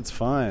it? I think it's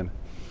fine.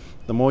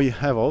 The more you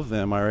have of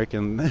them, I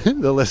reckon,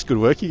 the less good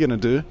work you're going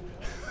to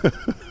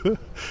do.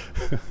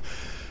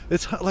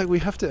 It's like we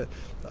have to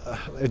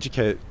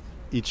educate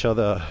each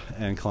other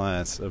and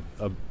clients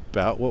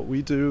about what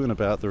we do and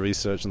about the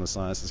research and the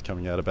science that's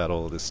coming out about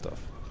all of this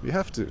stuff. We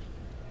have to.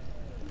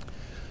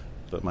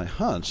 But my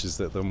hunch is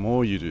that the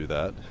more you do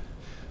that,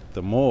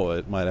 the more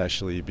it might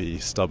actually be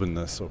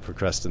stubbornness or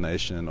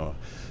procrastination or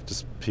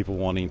just people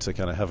wanting to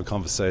kind of have a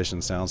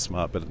conversation, sound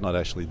smart, but not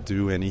actually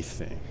do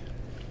anything.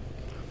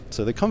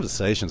 So the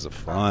conversations are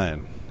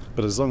fine,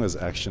 but as long as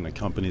action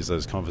accompanies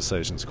those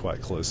conversations quite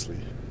closely.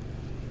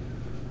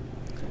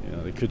 You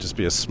know, it could just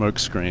be a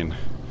smokescreen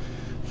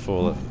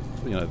for,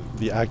 you know,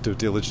 the act of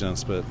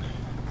diligence, but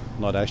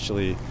not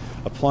actually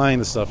applying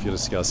the stuff you're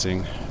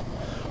discussing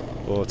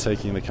or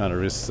taking the kind of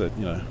risks that,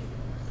 you know,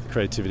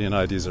 creativity and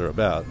ideas are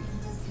about.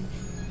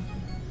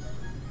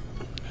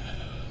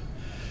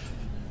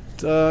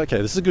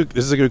 Okay, this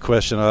is a good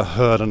question.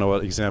 I don't know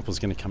what example is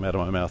going to come out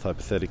of my mouth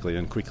hypothetically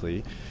and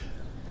quickly.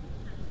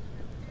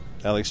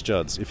 Alex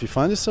Judds, if you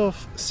find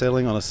yourself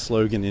settling on a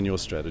slogan in your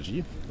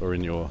strategy or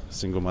in your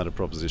single-minded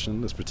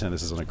proposition, let's pretend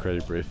this is on a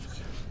creative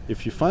brief.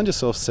 If you find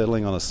yourself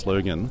settling on a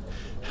slogan,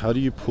 how do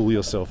you pull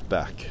yourself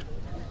back?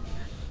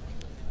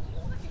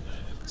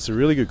 It's a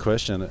really good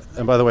question.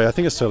 And by the way, I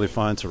think it's totally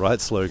fine to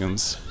write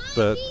slogans,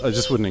 but I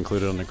just wouldn't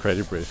include it on a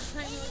creative brief.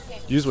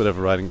 Use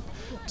whatever writing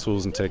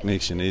tools and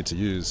techniques you need to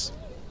use.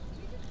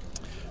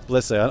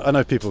 Let's say, I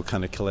know people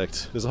kind of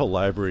collect, there's a whole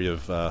library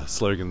of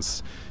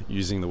slogans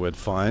using the word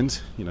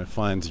find. You know,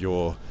 find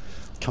your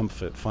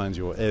comfort, find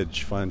your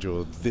edge, find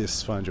your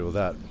this, find your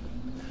that.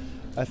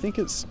 I think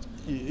it's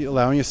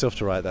allowing yourself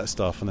to write that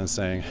stuff and then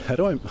saying, how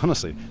do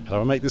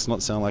I make this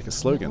not sound like a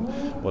slogan?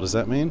 What does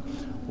that mean?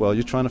 Well,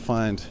 you're trying to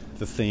find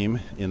the theme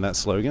in that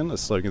slogan. A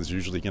slogan's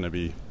usually going to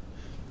be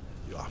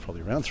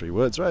probably around 3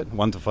 words, right?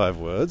 1 to 5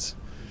 words.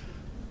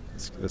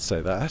 Let's say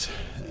that.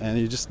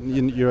 And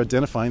you're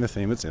identifying the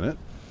theme that's in it.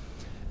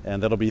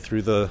 And that'll be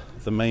through the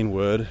main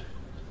word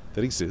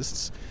that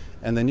exists.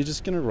 And then you're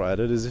just going to write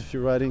it as if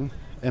you're writing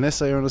an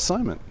essay or an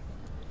assignment.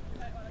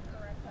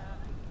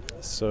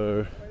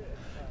 So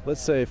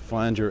let's say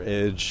find your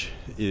edge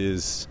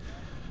is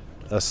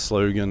a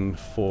slogan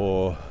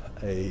for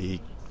a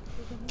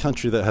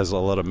country that has a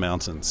lot of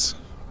mountains.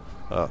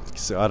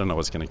 So I don't know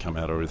what's going to come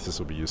out or if this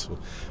will be useful.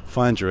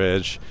 Find your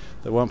edge.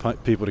 They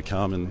want people to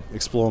come and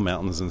explore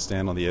mountains and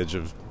stand on the edge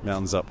of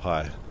mountains up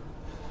high.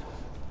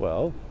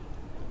 Well,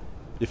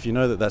 if you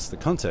know that that's the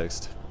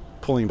context,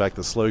 pulling back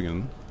the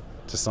slogan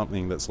to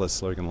something that's less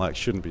slogan-like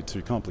shouldn't be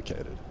too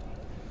complicated.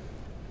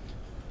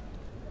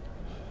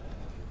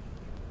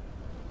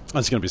 I'm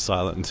just going to be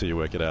silent until you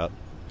work it out.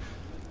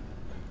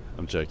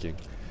 I'm joking.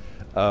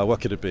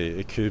 What could it be?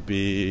 It could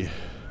be,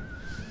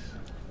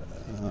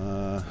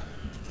 I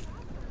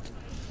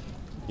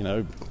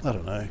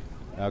don't know.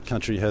 Our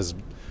country has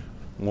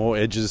more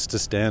edges to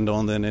stand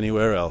on than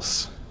anywhere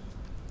else.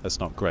 That's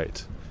not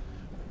great.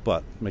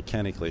 But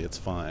mechanically, it's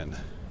fine.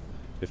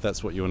 If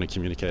that's what you want to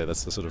communicate,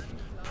 that's the sort of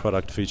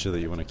product feature that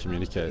you want to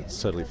communicate, it's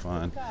totally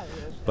fine.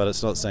 But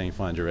it's not saying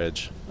find your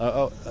edge.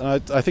 And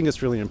I think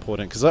it's really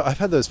important, because I've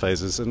had those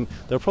phases, and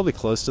they're probably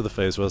close to the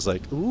phase where I was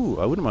like, ooh,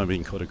 I wouldn't mind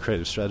being called a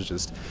creative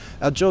strategist.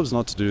 Our job's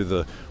not to do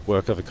the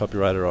work of a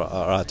copywriter or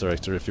art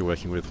director if you're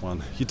working with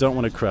one. You don't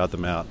want to crowd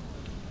them out.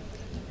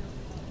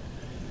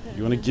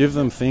 You want to give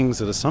them things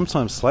that are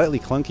sometimes slightly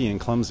clunky and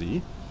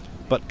clumsy,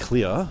 but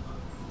clear,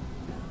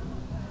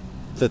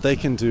 that they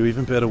can do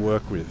even better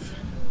work with.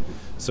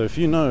 So if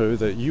you know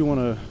that you want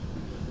to,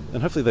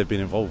 and hopefully they've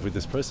been involved with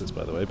this process,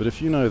 by the way, but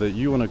if you know that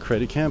you want to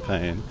create a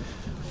campaign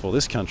for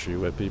this country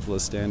where people are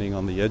standing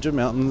on the edge of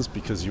mountains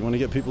because you want to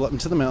get people up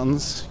into the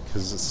mountains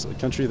because it's a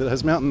country that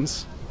has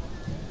mountains,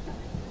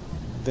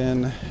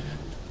 then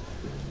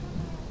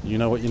you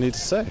know what you need to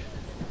say.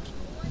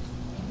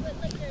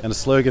 And a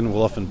slogan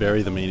will often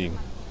bury the meaning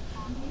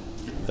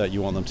that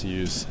you want them to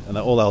use, and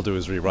all they'll do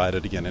is rewrite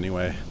it again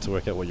anyway to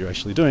work out what you're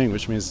actually doing,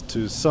 which means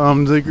to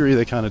some degree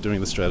they're kind of doing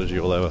the strategy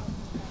all over.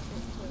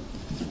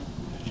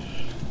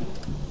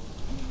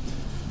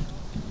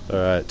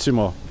 Alright, 2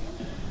 more.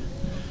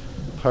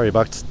 Hari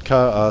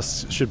Bhatkar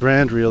asks, should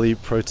brand really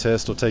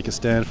protest or take a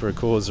stand for a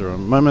cause or a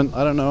moment?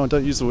 I don't know,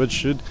 don't use the word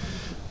should.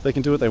 They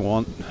can do what they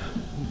want.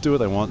 Do what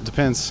they want,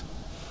 depends.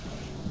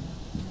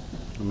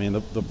 I mean,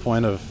 the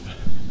point of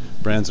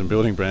brands and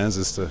building brands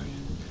is to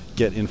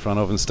get in front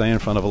of and stay in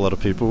front of a lot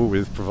of people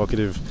with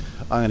provocative,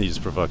 I'm going to use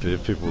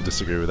provocative, people will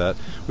disagree with that,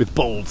 with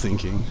bold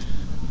thinking.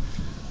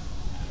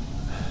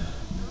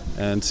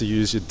 And to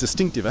use your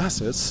distinctive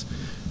assets,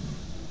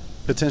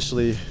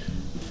 potentially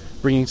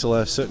bringing to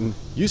life certain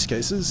use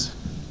cases,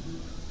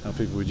 how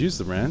people would use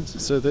the brand,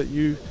 so that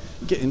you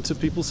get into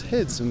people's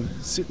heads and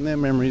sit in their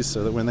memories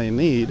so that when they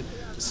need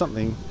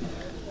something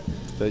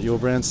that your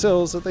brand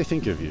sells, that they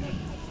think of you.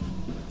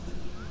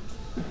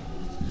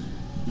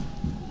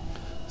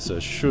 So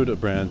should a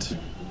brand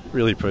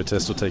really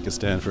protest or take a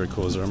stand for a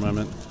cause or a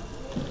moment?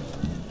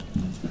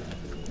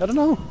 I don't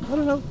know.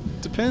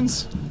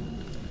 Depends.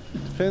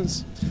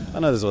 I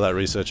know there's all that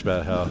research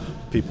about how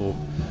people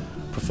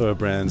prefer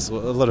brands. A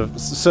lot of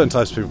certain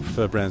types of people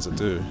prefer brands that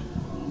do.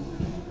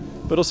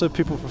 But also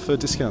people prefer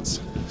discounts.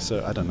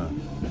 So I don't know.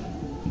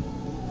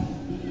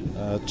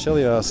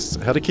 Chelly asks,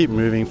 how to keep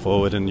moving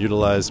forward and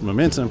utilize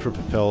momentum to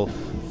propel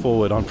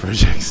forward on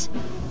projects.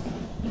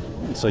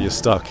 So you're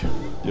stuck,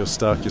 you're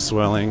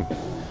swirling,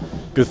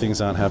 good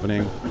things aren't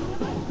happening.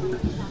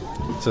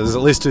 So there's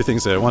at least 2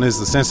 things there. One is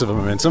the sense of a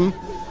momentum,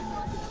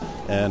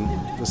 and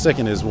the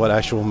second is what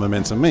actual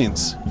momentum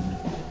means.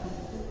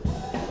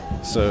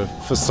 So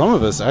for some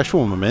of us,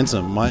 actual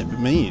momentum might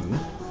mean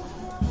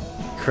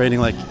creating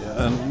like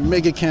a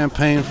mega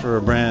campaign for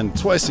a brand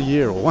twice a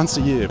year or once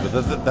a year,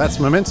 but that's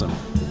momentum.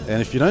 And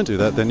if you don't do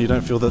that, then you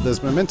don't feel that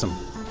there's momentum.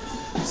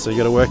 So you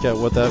got to work out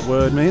what that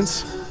word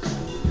means.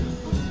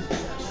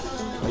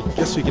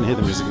 I guess you can hear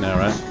the music now,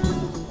 right?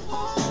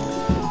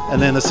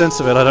 And then the sense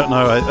of it, I don't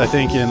know, I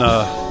think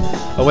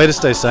a way to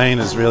stay sane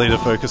is really to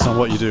focus on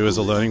what you do as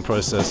a learning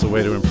process, a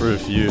way to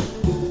improve for you.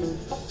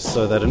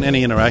 So that in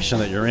any interaction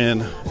that you're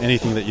in,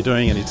 anything that you're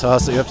doing, any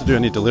task that you have to do,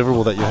 any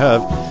deliverable that you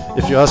have,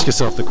 if you ask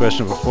yourself the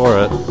question before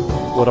it,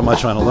 what am I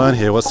trying to learn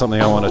here? What's something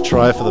I want to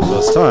try for the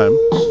first time?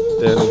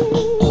 Then,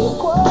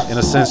 in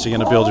a sense, you're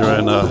going to build your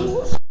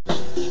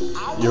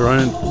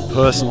own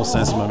personal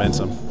sense of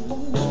momentum.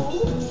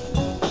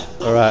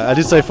 Alright, I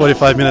did say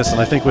 45 minutes and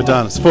I think we're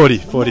done. It's 40.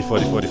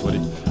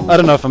 I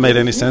don't know if I made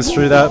any sense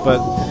through that, but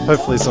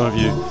hopefully some of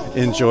you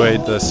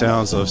enjoyed the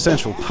sounds of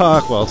Central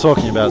Park while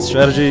talking about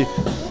strategy.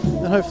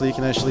 And hopefully you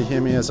can actually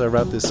hear me as I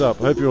wrap this up.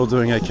 I hope you're all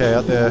doing okay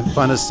out there.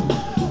 Find us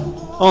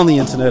on the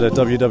internet at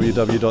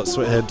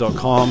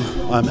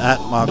www.sweathead.com. I'm at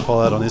Mark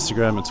Pollard on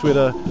Instagram and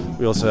Twitter.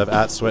 We also have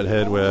at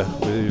Sweathead where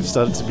we've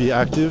started to be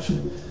active.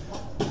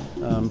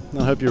 I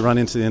hope you run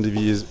into the end of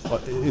the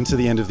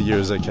year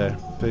is okay.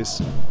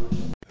 Peace.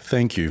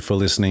 Thank you for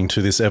listening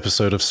to this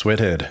episode of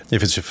Sweathead.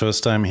 If it's your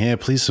first time here,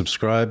 please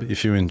subscribe.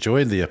 If you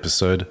enjoyed the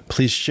episode,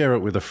 please share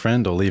it with a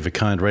friend or leave a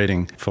kind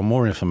rating. For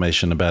more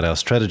information about our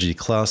strategy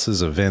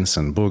classes, events,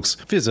 and books,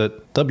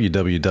 visit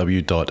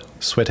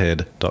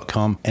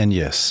www.sweathead.com. And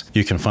yes,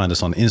 you can find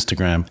us on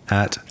Instagram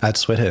at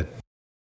Sweathead.